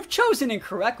 You've chosen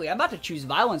incorrectly. I'm about to choose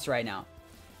Violence right now.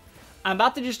 I'm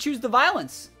about to just choose the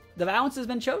Violence. The Violence has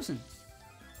been chosen.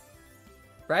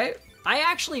 Right? I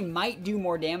actually might do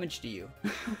more damage to you.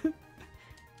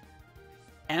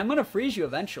 And I'm going to freeze you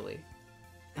eventually.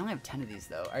 I only have 10 of these,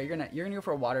 though. You're gonna go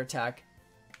for a Water attack.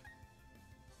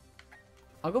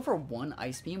 I'll go for one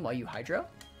Ice Beam while you Hydro.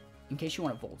 In case you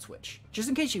want to Volt Switch. Just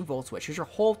in case you Volt Switch. Because your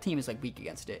whole team is, like, weak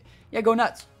against it. Yeah, go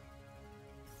nuts.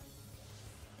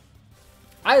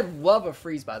 I love a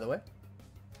freeze, by the way.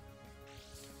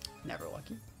 Never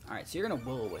lucky. Alright, so you're going to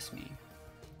Will-O-Wisp me.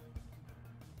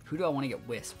 Who do I want to get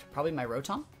Wisped? Probably my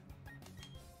Rotom?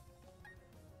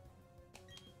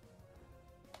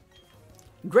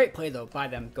 Great play, though, by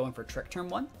them going for Trick turn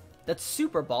 1. That's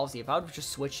super ballsy. If I would have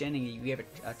just switched in and you gave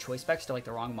a Choice Specs to, like,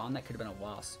 the wrong Mon, that could have been a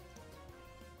loss.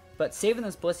 But saving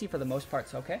this Blissey for the most part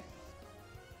is okay.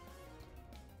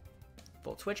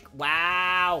 Volt Switch.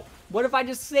 Wow! What if I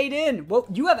just stayed in? Well,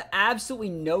 you have absolutely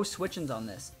no switch-ins on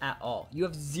this at all. You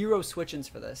have 0 switch-ins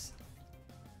for this.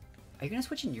 Are you going to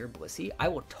switch in your Blissey? I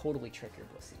will totally trick your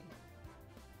Blissey.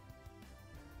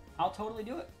 I'll totally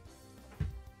do it.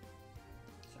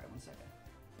 Sorry, 1 second.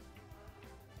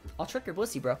 I'll trick your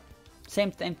Blissey, bro. Same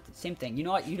thing. You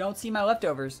know what? You don't see my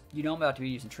leftovers. You know I'm about to be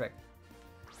using Trick.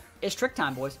 It's Trick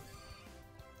time, boys.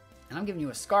 And I'm giving you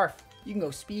a Scarf. You can go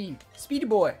Speedy. Speedy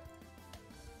boy.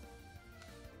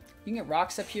 You can get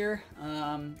Rocks up here.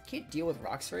 Can't deal with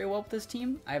Rocks very well with this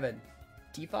team. I have a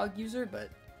Defog user, but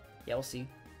yeah, we'll see.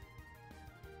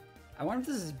 I wonder if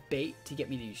this is bait to get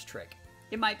me to use Trick.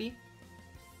 It might be.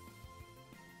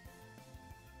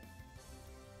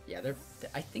 Yeah,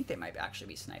 I think they might actually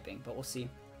be sniping, but we'll see.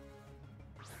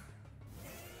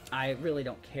 I really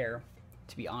don't care,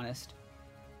 to be honest.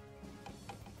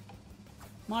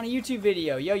 I'm on a YouTube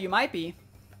video. Yo, you might be.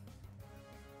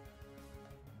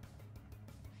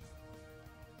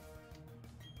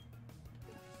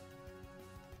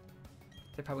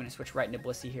 They're probably going to switch right into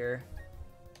Blissey here.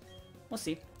 We'll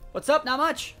see. What's up? Not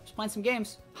much. Just playing some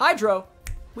games. Hydro.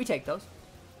 We take those.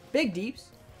 Big Deeps.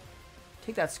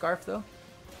 Take that Scarf, though.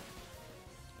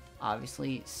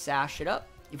 Obviously, sash it up.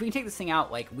 If we can take this thing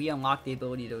out, like, we unlock the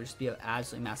ability to just be an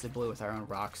absolutely massive blue with our own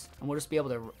Rocks. And we'll just be able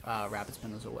to Rapid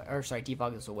Spin those away. Or, sorry,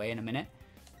 Defog those away in a minute.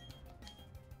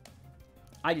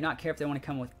 I do not care if they want to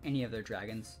come with any of their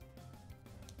dragons.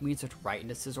 We can switch right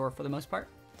into Scizor for the most part.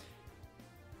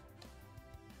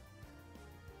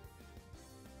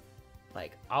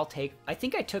 Like, I'll take... I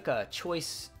think I took a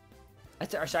choice...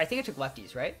 Sorry, I think I took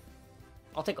lefties, right?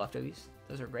 I'll take lefties.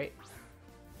 Those are great.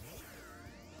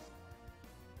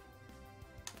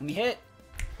 Let me hit.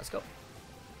 Let's go.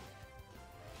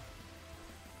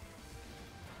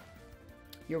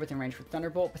 You're within range for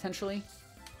Thunderbolt, potentially.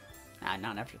 Ah,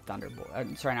 not after Thunderbolt.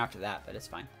 Sorry, not after that, but it's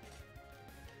fine.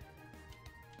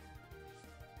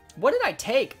 What did I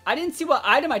take? I didn't see what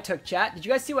item I took, chat. Did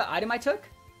you guys see what item I took?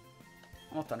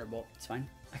 I want Thunderbolt. It's fine.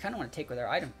 I kind of want to take with our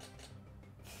item.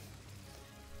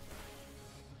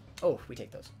 Oh, we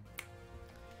take those.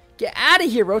 Get out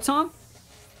of here, Rotom.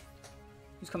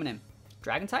 Who's coming in?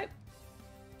 Dragon type?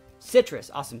 Citrus.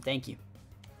 Awesome. Thank you.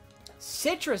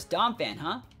 Citrus Domfan,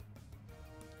 huh?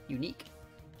 Unique.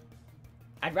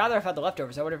 I'd rather have had the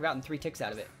leftovers. I would have gotten 3 ticks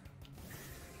out of it.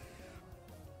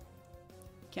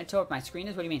 Can't tell what my screen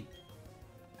is? What do you mean?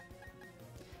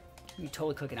 You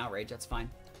totally click an Outrage. That's fine.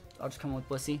 I'll just come in with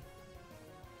Blissey. You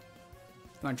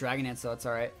want Dragon Dance, though. It's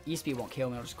alright. E-Speed won't kill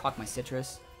me. I'll just clock my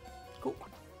Citrus. Cool.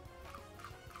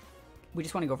 We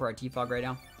just want to go for our Defog right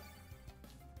now.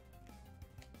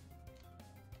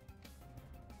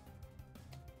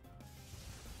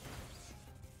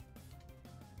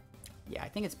 Yeah, I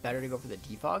think it's better to go for the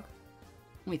Defog.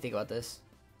 Let me think about this.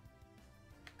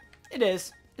 It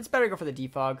is. It's better to go for the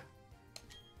Defog.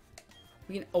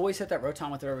 We can always hit that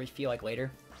Rotom with whatever we feel like later.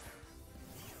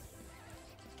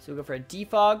 So we'll go for a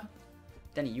Defog,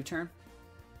 then a U-turn.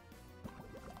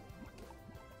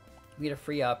 We get a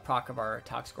free proc of our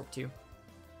Toxcorp too.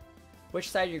 Which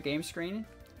side of your game screen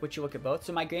would you look at both?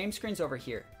 So my game screen's over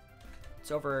here.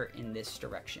 It's over in this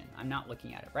direction. I'm not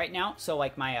looking at it right now. So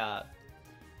like my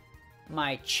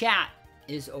my chat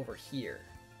is over here,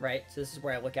 right? So this is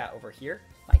where I look at over here.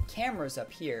 My camera's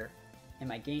up here, and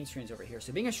my game screen's over here.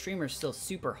 So being a streamer is still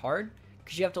super hard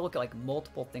because you have to look at like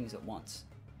multiple things at once.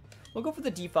 We'll go for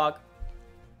the Defog.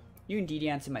 You can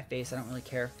D-Dance in my face. I don't really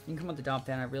care. You can come with the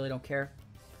Domfan. I really don't care.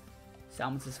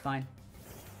 Salmons is fine.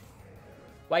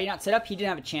 Why you not set up? He didn't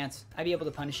have a chance. I'd be able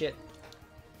to punish it.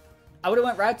 I would have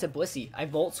went right to Blissey. I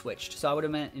Volt switched, so I would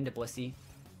have went into Blissey.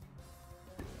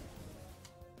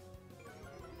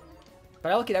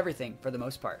 But I look at everything for the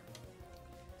most part.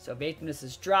 So Evasiveness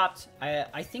is dropped.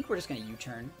 I think we're just going to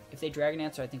U-turn. If they Dragon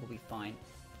Answer, I think we'll be fine.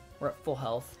 We're at full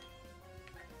health.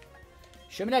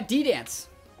 Show me that D-Dance.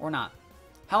 Or not.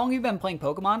 How long have you been playing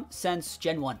Pokemon? Since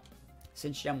Gen 1.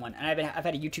 Since Gen 1. And I've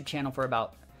had a YouTube channel for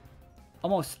about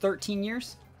almost 13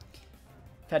 years.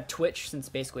 I've had Twitch since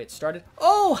basically it started.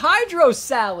 Oh, Hydro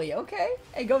Sally. Okay.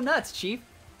 Hey, go nuts, Chief.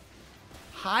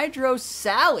 Hydro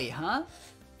Sally, huh?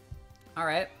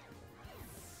 Alright.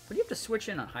 What do you have to switch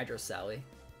in on Hydro Sally?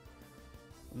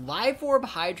 Live Orb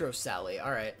Hydro Sally.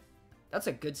 Alright. That's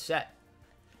a good set.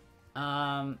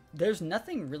 There's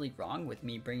nothing really wrong with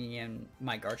me bringing in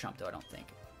my Garchomp, though, I don't think.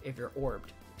 If you're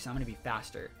orbed. Because I'm going to be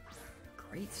faster.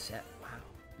 Great set. Wow.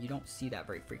 You don't see that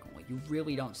very frequently. You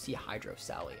really don't see Hydro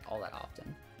Sally all that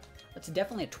often. That's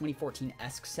definitely a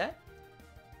 2014-esque set.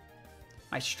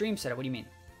 My stream setup, what do you mean?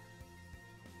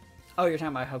 Oh, you're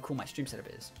talking about how cool my stream setup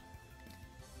is.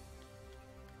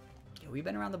 Yeah, we've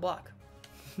been around the block.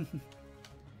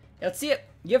 Let's see it.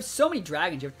 You have so many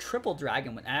dragons. You have triple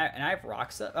dragon, and I have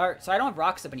Rock's Up. So I don't have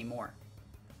Rock's Up anymore.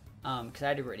 Because I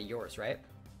had to get rid of yours, right?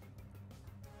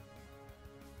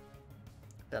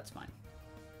 That's fine.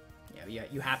 Yeah,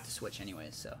 you have to switch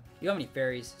anyways. So you don't have any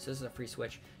fairies, so this is a free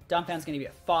switch. Dumbfan's going to be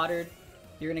foddered.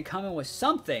 You're going to come in with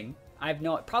something. I have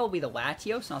no, probably the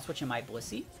Latios, and I'll switch in my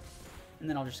Blissey. And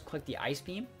then I'll just click the Ice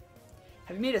Beam.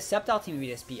 Have you made a Sceptile team in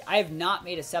BDSP? I have not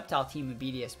made a Sceptile team in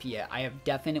BDSP yet. I have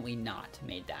definitely not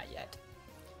made that yet.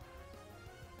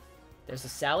 There's a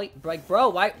Sally. Like, bro,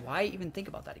 why even think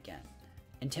about that again?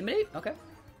 Intimidate? Okay.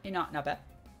 Hey, not bad.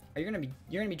 You're gonna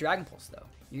be Dragon Pulse though.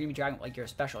 You're gonna be Dragon, like, you're a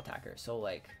special attacker. So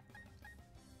like,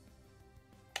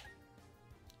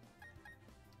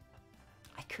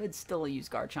 I could still use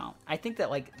Garchomp. I think that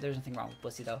like there's nothing wrong with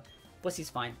Blissey though. Blissey's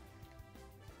fine.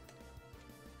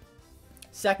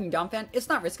 Second Dumbfan. It's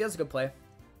not risky. That's a good play.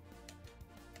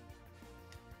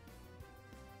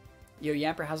 Yo,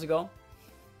 Yamper, how's it going?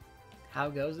 How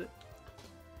goes it?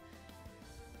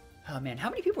 Oh, man. How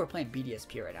many people are playing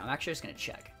BDSP right now? I'm actually just going to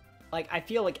check. Like, I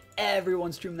feel like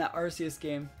everyone's streaming that Arceus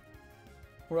game.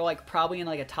 We're, like, probably in,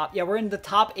 like, a top... Yeah, we're in the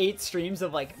top 8 streams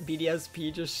of, like,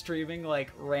 BDSP just streaming,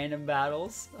 like, random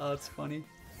battles. Oh, that's funny.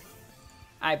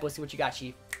 All right, Blissey, what you got,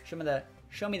 Chief? Show me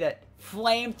that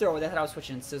flamethrower. They thought I was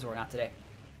switching in Scizor, not today.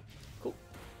 Cool.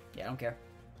 Yeah, I don't care.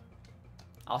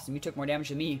 Awesome, you took more damage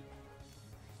than me.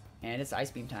 And it's Ice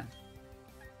Beam time.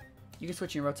 You can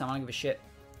switch in Rotom, I don't give a shit.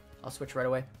 I'll switch right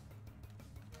away.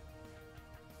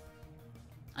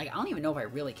 Like, I don't even know if I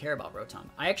really care about Rotom.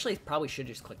 I actually probably should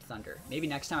just click Thunder. Maybe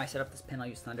next time I set up this pin, I'll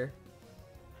use Thunder.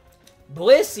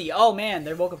 Blissey! Oh man,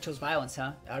 their Woke Up chose Violence,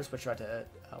 huh? I'll just switch right to,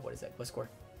 what is that? Gliscor.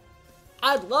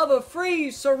 I'd love a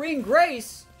free Serene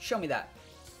Grace! Show me that.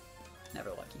 Never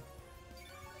lucky.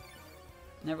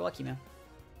 Never lucky, man.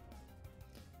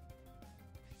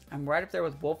 I'm right up there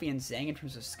with Wolfie and Zang in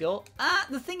terms of skill.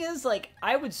 The thing is, like,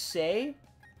 I would say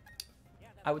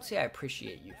I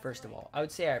appreciate you, first of all. I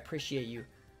would say I appreciate you.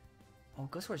 Oh,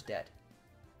 Gliscor's dead.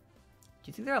 Do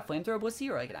you think they're a Flamethrower Blissey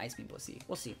or like an Ice Beam Blissey?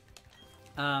 We'll see.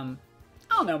 I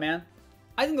don't know, man.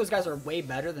 I think those guys are way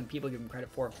better than people give them credit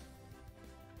for.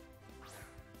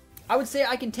 I would say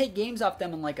I can take games off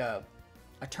them in like a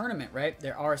tournament, right?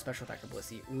 There are a special attacker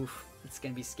Blissey. Oof, it's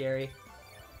going to be scary.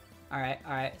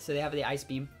 Alright. So they have the Ice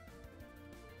Beam.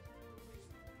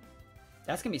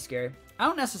 That's going to be scary. I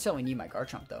don't necessarily need my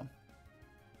Garchomp, though.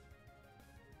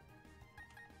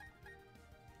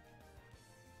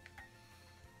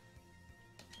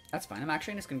 That's fine. I'm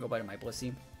actually just going to go by to my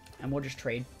Blissey. And we'll just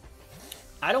trade.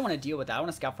 I don't want to deal with that. I want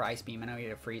to scout for Ice Beam. I know you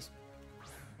need a freeze.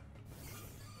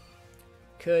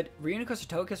 Could Reuniclus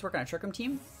or Togekiss work on a Trick Room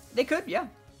team? They could, yeah.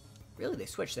 Really, they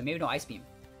switched. So maybe no Ice Beam.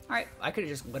 Alright, I could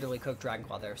have just literally cooked Dragon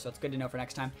Claw there, so it's good to know for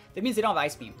next time. That means they don't have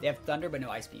Ice Beam. They have Thunder, but no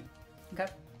Ice Beam. Okay.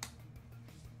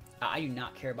 I do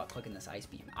not care about clicking this Ice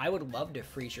Beam. I would love to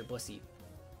freeze your Blissey.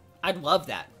 I'd love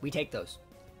that. We take those.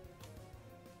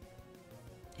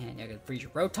 And you're going to freeze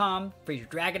your Rotom, freeze your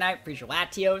Dragonite, freeze your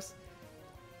Latios.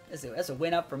 That's a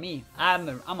win up for me. I'm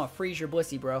a freeze your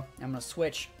Blissey, bro. I'm going to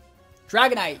switch.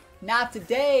 Dragonite, not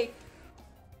today.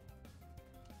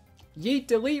 Yeet,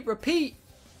 delete, repeat.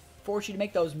 Force you to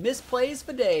make those misplays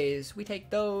for days. We take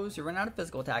those. You're running out of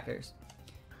physical attackers.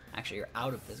 Actually, you're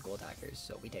out of physical attackers,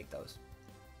 so we take those.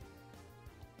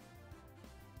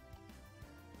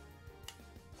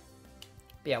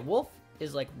 But yeah, Wolf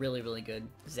is like really, really good.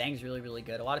 Zang's really, really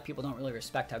good. A lot of people don't really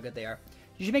respect how good they are.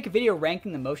 You should make a video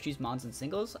ranking the most used mons in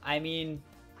singles. I mean,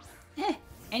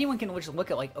 anyone can just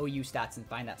look at like OU stats and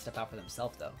find that stuff out for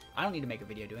themselves, though. I don't need to make a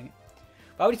video doing it.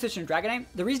 Why would he switch to Dragonite?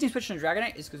 The reason he switched to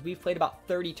Dragonite is because we've played about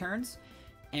 30 turns,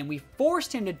 and we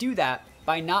forced him to do that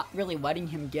by not really letting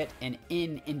him get an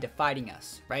in into fighting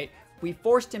us, right? We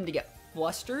forced him to get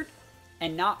flustered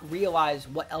and not realize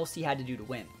what else he had to do to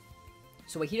win.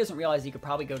 So what he doesn't realize, he could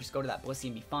probably just go to that Blissey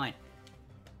and be fine.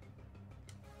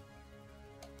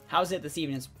 How's it this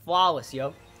evening? It's flawless,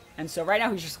 yo. And so right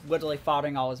now he's just literally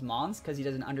foddering all his mons because he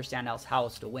doesn't understand how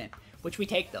else to win. Which we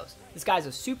take those. This guy's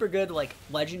a super good, like,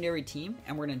 legendary team,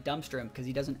 and we're gonna dumpster him because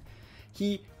he doesn't...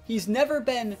 He's never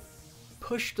been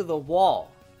pushed to the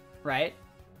wall, right?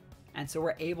 And so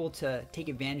we're able to take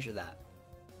advantage of that.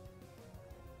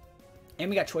 And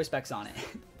we got choice specs on it.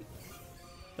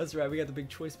 That's right, we got the big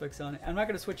choice specs on it. I'm not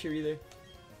gonna switch here either.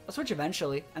 I'll switch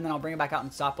eventually, and then I'll bring it back out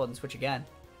in stop mode and switch again.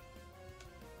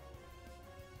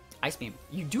 Ice Beam.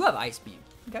 You do have Ice Beam.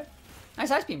 Okay. Nice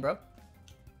Ice Beam, bro.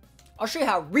 I'll show you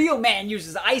how real man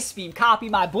uses Ice Beam. Copy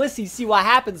my Blissey, see what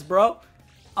happens, bro.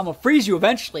 I'm gonna freeze you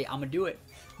eventually. I'm gonna do it.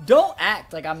 Don't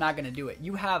act like I'm not gonna do it.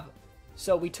 You have...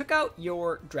 So we took out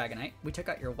your Dragonite. We took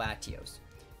out your Latios.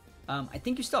 I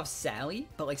think you still have Sally,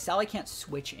 but like Sally can't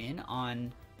switch in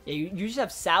on... Yeah, you just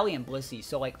have Sally and Blissey,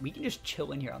 so like we can just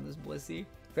chill in here on this Blissey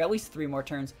for at least 3 more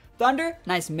turns. Thunder,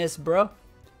 nice miss, bro.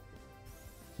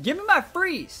 Give me my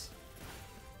freeze.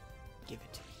 Give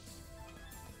it to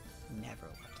me. Never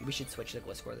lucky. We should switch to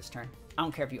Gliscor this turn. I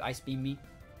don't care if you Ice Beam me.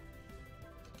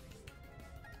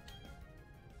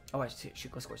 Oh, I shoot,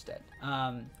 Gliscor's dead.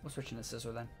 We'll switch into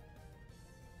Scissor then.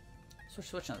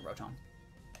 Switch into Rotom.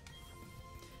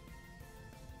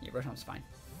 Yeah, Rotom's fine.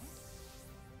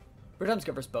 Rotom's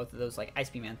good versus both of those, like Ice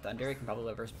Beam and Thunder. It can probably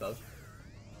live versus both.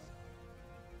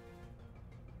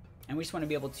 And we just want to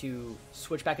be able to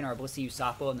switch back into our Blissey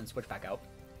Usapo and then switch back out.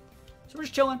 So we're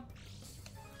just chilling.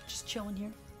 Just chilling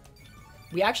here.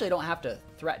 We actually don't have to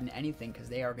threaten anything because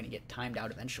they are going to get timed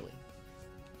out eventually.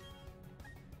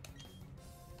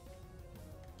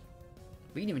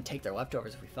 We can even take their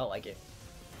leftovers if we felt like it.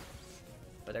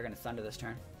 But they're going to Thunder this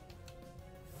turn.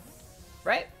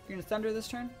 Right? You're going to Thunder this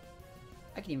turn?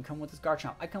 I can even come with this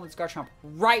Garchomp. I can come with this Garchomp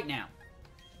right now.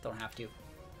 Don't have to.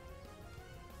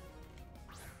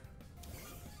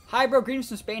 Hi, bro. Greetings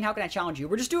from Spain. How can I challenge you?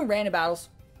 We're just doing random battles.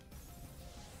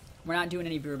 We're not doing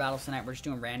any viewer battles tonight. We're just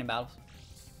doing random battles.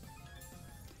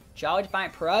 Jolly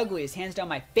Defiant Perugly is hands down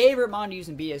my favorite mon to use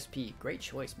in BSP. Great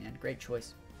choice, man. Great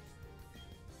choice.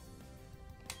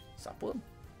 Stop blue. And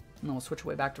then we'll switch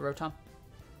away back to Rotom.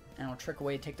 And I'll trick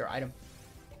away to take their item.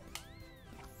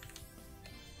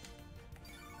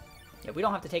 Yeah, we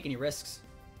don't have to take any risks.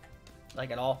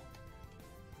 Like, at all.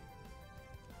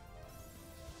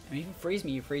 I mean, you can freeze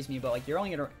me, but like you're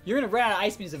gonna run out of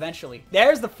Ice Beams eventually.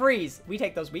 There's the freeze. We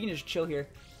take those. We can just chill here.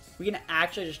 We can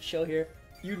actually just chill here.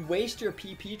 You'd waste your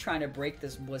PP trying to break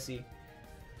this Blissey.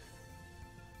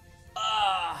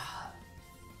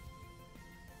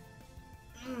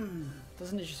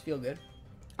 Doesn't it just feel good?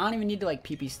 I don't even need to like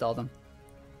PP stall them.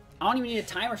 I don't even need a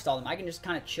timer stall them. I can just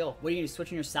kind of chill. What are you gonna do?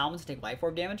 Switch in your Salmons to take Life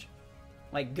Orb damage?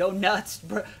 Like, go nuts,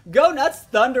 bro. Go nuts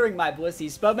thundering my Blissey.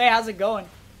 Spudmay, how's it going?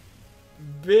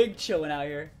 Big chilling out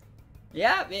here.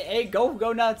 Yeah, hey, go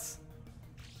nuts.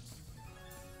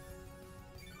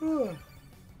 Alright,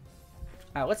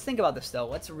 let's think about this, though.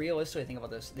 Let's realistically think about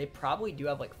this. They probably do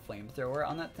have, like, Flamethrower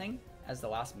on that thing as the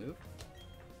last move.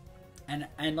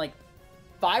 And like,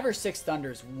 5 or 6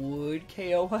 Thunders would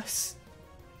KO us.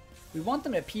 We want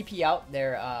them to PP out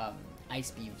their Ice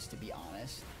Beams, to be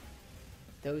honest.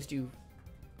 Those do,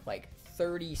 like,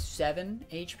 37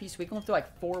 HP, so we can lift to,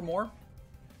 like, 4 more.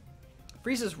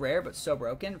 Freeze is rare, but so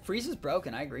broken. Freeze is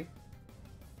broken, I agree.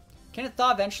 Can it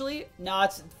thaw eventually? No,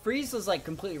 Freeze is like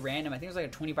completely random. I think there's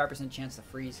like a 25% chance to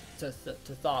freeze, to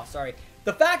thaw, sorry.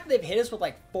 The fact that they've hit us with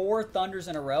like 4 Thunders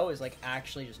in a row is like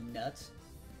actually just nuts.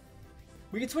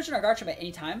 We can switch in our Garchomp at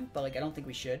any time, but like I don't think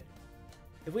we should.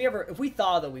 If we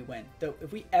thaw though, we win.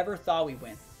 If we ever thaw, we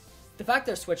win. The fact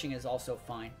they're switching is also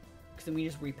fine. Because then we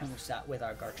just repin with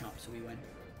our Garchomp, so we win.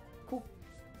 Cool.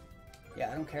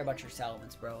 Yeah, I don't care about your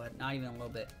Salamence, bro. Not even a little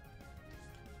bit.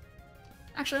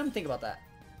 Actually, let me think about that.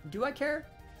 Do I care?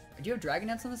 Do you have Dragon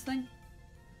Dance on this thing?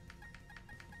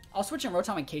 I'll switch in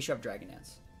Rotom in case you have Dragon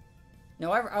Dance.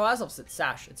 No, I was upset.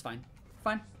 Sash. It's fine.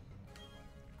 Fine.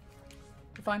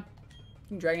 You're fine. You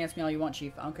can Dragon Dance me all you want,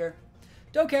 Chief. I don't care.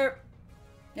 Don't care.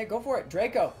 Yeah, go for it.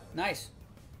 Draco. Nice.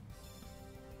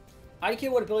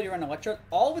 IDK what ability to run Electrode?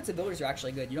 All of its abilities are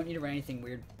actually good. You don't need to run anything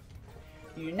weird.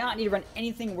 You do not need to run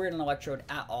anything weird on Electrode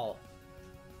at all.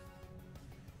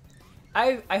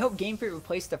 I hope Game Freak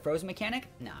replaced the frozen mechanic.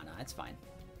 No, it's fine.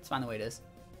 It's fine the way it is.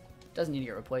 Doesn't need to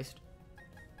get replaced.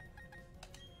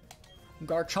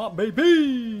 Garchomp,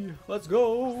 baby! Let's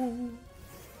go!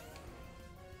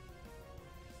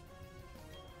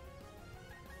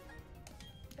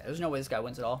 There's no way this guy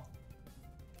wins at all.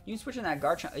 You can switch in that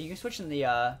Garchomp. You can switch in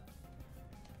the,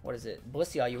 what is it?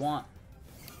 Blissey all you want.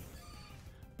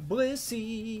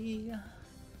 Blissey.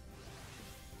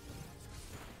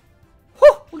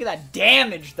 Whew! Look at that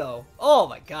damage, though. Oh,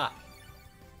 my God.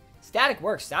 Static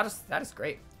works. That is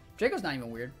great. Draco's not even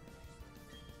weird.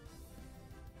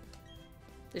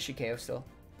 This should KO still.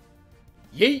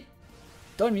 Yeet!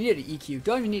 Don't even need to EQ.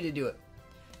 Don't even need to do it.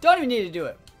 Don't even need to do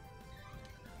it.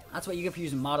 That's what you get for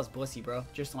using Modest Blissey, bro.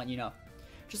 Just to let you know.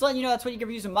 Just letting you know that's what you get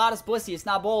for using Modest Blissey. It's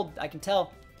not bold. I can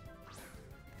tell.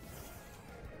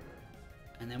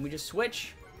 And then we just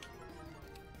switch.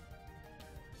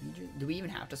 Do we even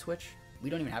have to switch? We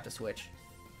don't even have to switch.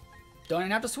 Don't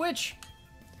even have to switch.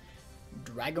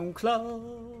 Dragon Claw.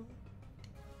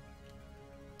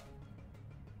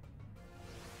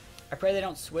 I pray they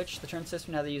don't switch the turn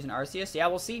system now they're using Arceus. Yeah,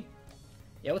 we'll see.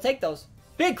 Yeah, we'll take those.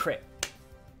 Big crit.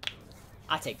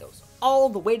 I take those. All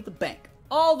the way to the bank.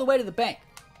 All the way to the bank.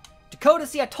 Dakota,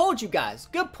 see, I told you guys.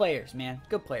 Good players, man.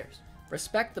 Good players.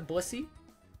 Respect the Blissey.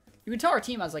 You can tell our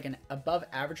team has like an above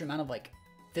average amount of like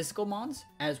physical mons,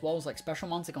 as well as like special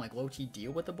mons that can like low-key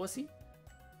deal with the Blissey.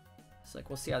 It's like,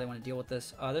 we'll see how they want to deal with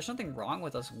this. There's nothing wrong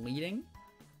with us leading.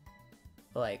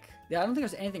 Like, yeah, I don't think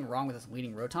there's anything wrong with us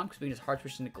leading Rotom, because we can just hard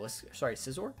switch into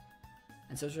Scizor.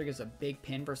 And Scizor gives a big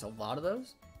pin versus a lot of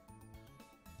those.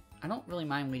 I don't really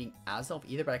mind leading Azelf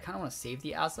either, but I kind of want to save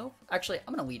the Azelf. Actually,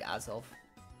 I'm going to lead Azelf.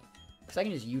 Because I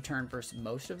can just U-turn versus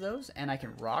most of those, and I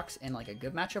can Rocks in like a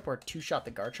good matchup, or two-shot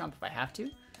the Garchomp if I have to.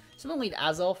 So I'm going to lead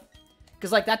Azelf.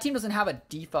 Because like that team doesn't have a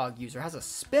Defog user, has a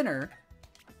Spinner.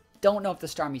 Don't know if the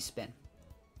Starmie spin.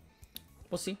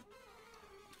 We'll see.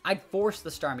 I'd force the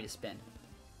Starmie to spin.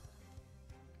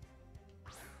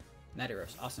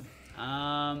 Metagross, awesome.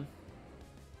 I'm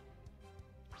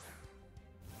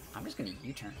just gonna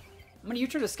U-turn. I'm gonna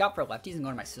U-turn to scout for lefties and go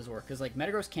to my Scizor, because like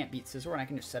Metagross can't beat Scizor, and I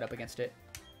can just set up against it.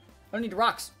 I don't need to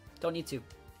Rocks. Don't need to.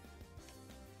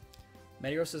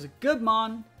 Metagross is a good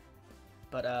mon,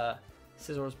 but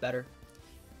Scizor's better.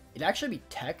 It'd actually be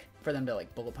tech for them to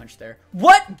like Bullet Punch there.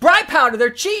 What? Bright Powder, they're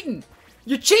cheating!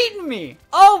 You're cheating me!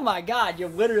 Oh my God, you're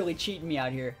literally cheating me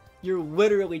out here. You're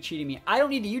literally cheating me. I don't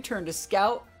need to U-turn to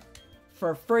scout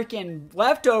for freaking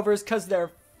leftovers because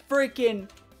they're freaking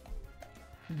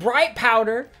Bright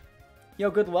Powder. Yo,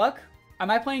 good luck. Am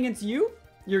I playing against you?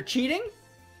 You're cheating?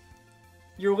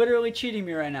 You're literally cheating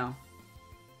me right now.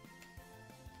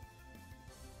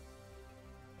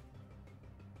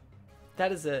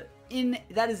 That is an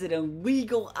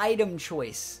illegal item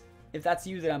choice if that's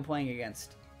you that I'm playing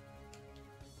against.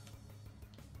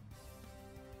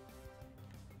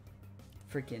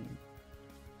 Freaking,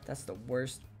 that's the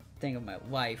worst thing of my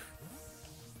life.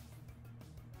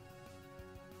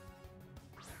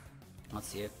 Let's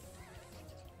see it.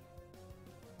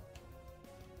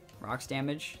 Rocks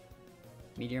damage.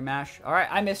 Meteor Mash. Alright,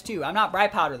 I missed too. I'm not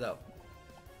Bright Powder though.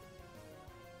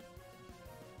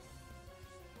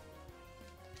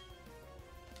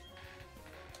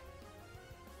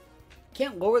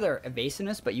 Can't lower their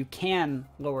evasiveness, but you can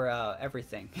lower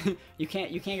everything. you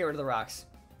can't get rid of the rocks.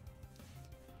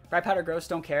 Bright Powder Gross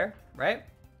don't care, right?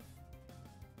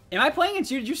 Am I playing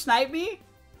against you? Did you snipe me?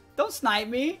 Don't snipe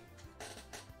me.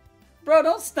 Bro,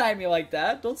 don't snipe me like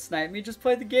that. Don't snipe me. Just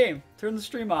play the game. Turn the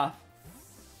stream off.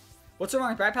 What's wrong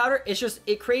with Bright Powder? It's just,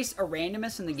 it creates a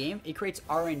randomness in the game. It creates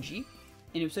RNG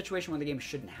in a situation where the game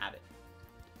shouldn't have it.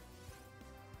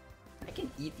 I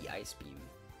can eat the Ice Beam.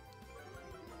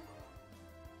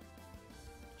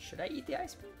 Should I eat the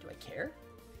Ice Beam? Do I care?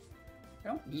 I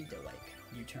don't need to, like,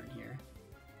 U-turn here.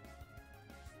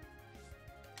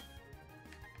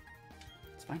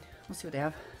 It's fine. Let's see what they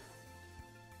have.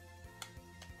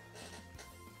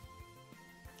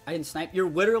 I didn't snipe. You're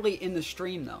literally in the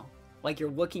stream, though. Like,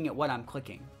 you're looking at what I'm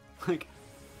clicking. Like,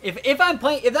 if I'm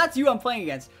playing, if that's you I'm playing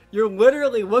against, you're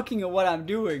literally looking at what I'm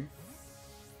doing.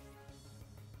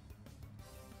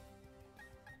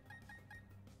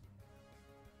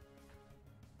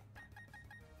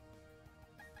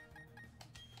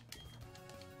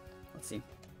 Let's see.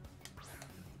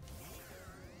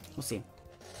 We'll see.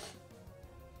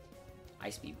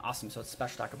 Ice Beam. Awesome. So it's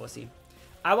special attack ability.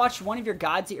 I watched one of your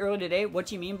guides earlier today. What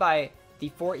do you mean by the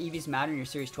 4 EVs matter in your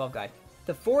Series 12 guide?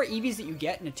 The 4 EVs that you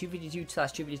get in a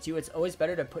 252/252, it's always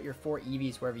better to put your 4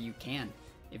 EVs wherever you can,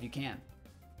 if you can.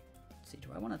 Let's see, do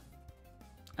I want to...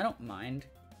 I don't mind.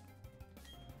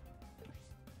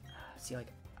 See, like,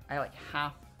 I like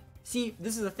half... See,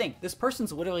 this is the thing. This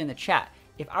person's literally in the chat.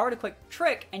 If I were to click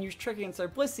Trick and use Trick against their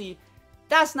Blissey,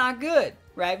 That's not good,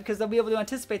 right? Because they'll be able to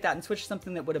anticipate that and switch to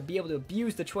something that would be able to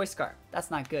abuse the Choice Scarf. That's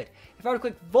not good. If I were to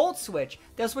click Volt Switch,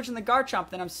 they'll switch in the Garchomp,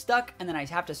 then I'm stuck, and then I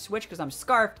have to switch because I'm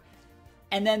Scarfed,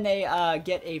 and then they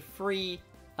get a free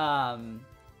Garchomp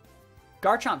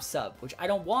sub, which I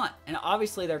don't want. And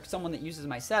obviously they're someone that uses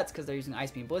my sets because they're using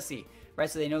Ice Beam Blissey, right?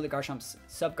 So they know the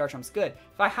Garchomp's good.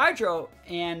 If I Hydro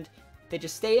and they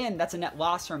just stay in, that's a net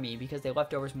loss for me because they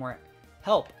leftovers more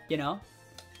help, you know?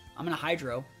 I'm gonna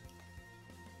Hydro.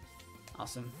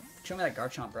 Awesome. Show me that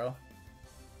Garchomp, bro.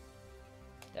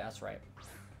 Yeah, that's right.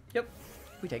 Yep.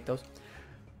 We take those.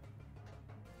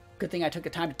 Good thing I took the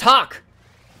time to talk!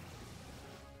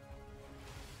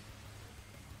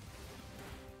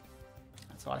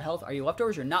 That's a lot of health. Are you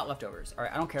leftovers or not leftovers?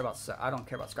 Alright, I don't care about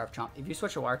Scarf Chomp. If you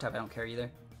switch to Water type, I don't care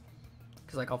either.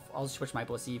 Because like I'll switch my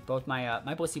Blissey. Both my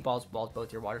my Blissey balls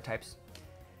both your water types.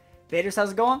 Vaders,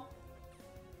 how's it going?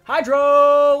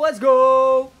 Hydro! Let's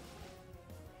go!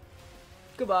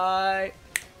 Goodbye.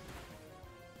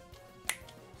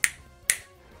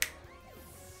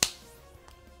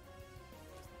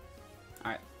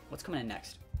 Alright, what's coming in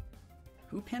next?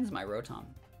 Who pins my Rotom?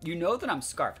 You know that I'm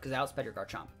Scarfed because I outsped your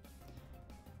Garchomp.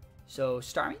 So,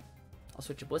 Starmie. I'll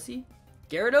switch to Blissey.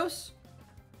 Gyarados?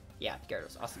 Yeah,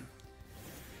 Gyarados. Awesome.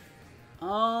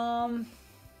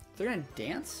 They're gonna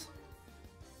dance?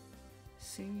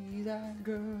 See that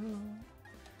girl.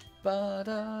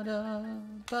 Ba-da-da,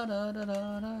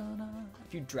 ba-da-da-da-da-da.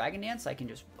 If you Dragon Dance, I can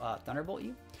just Thunderbolt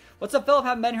you. What's up, Philip?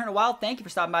 Haven't been here in a while. Thank you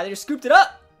for stopping by. They just scooped it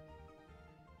up.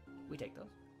 We take those.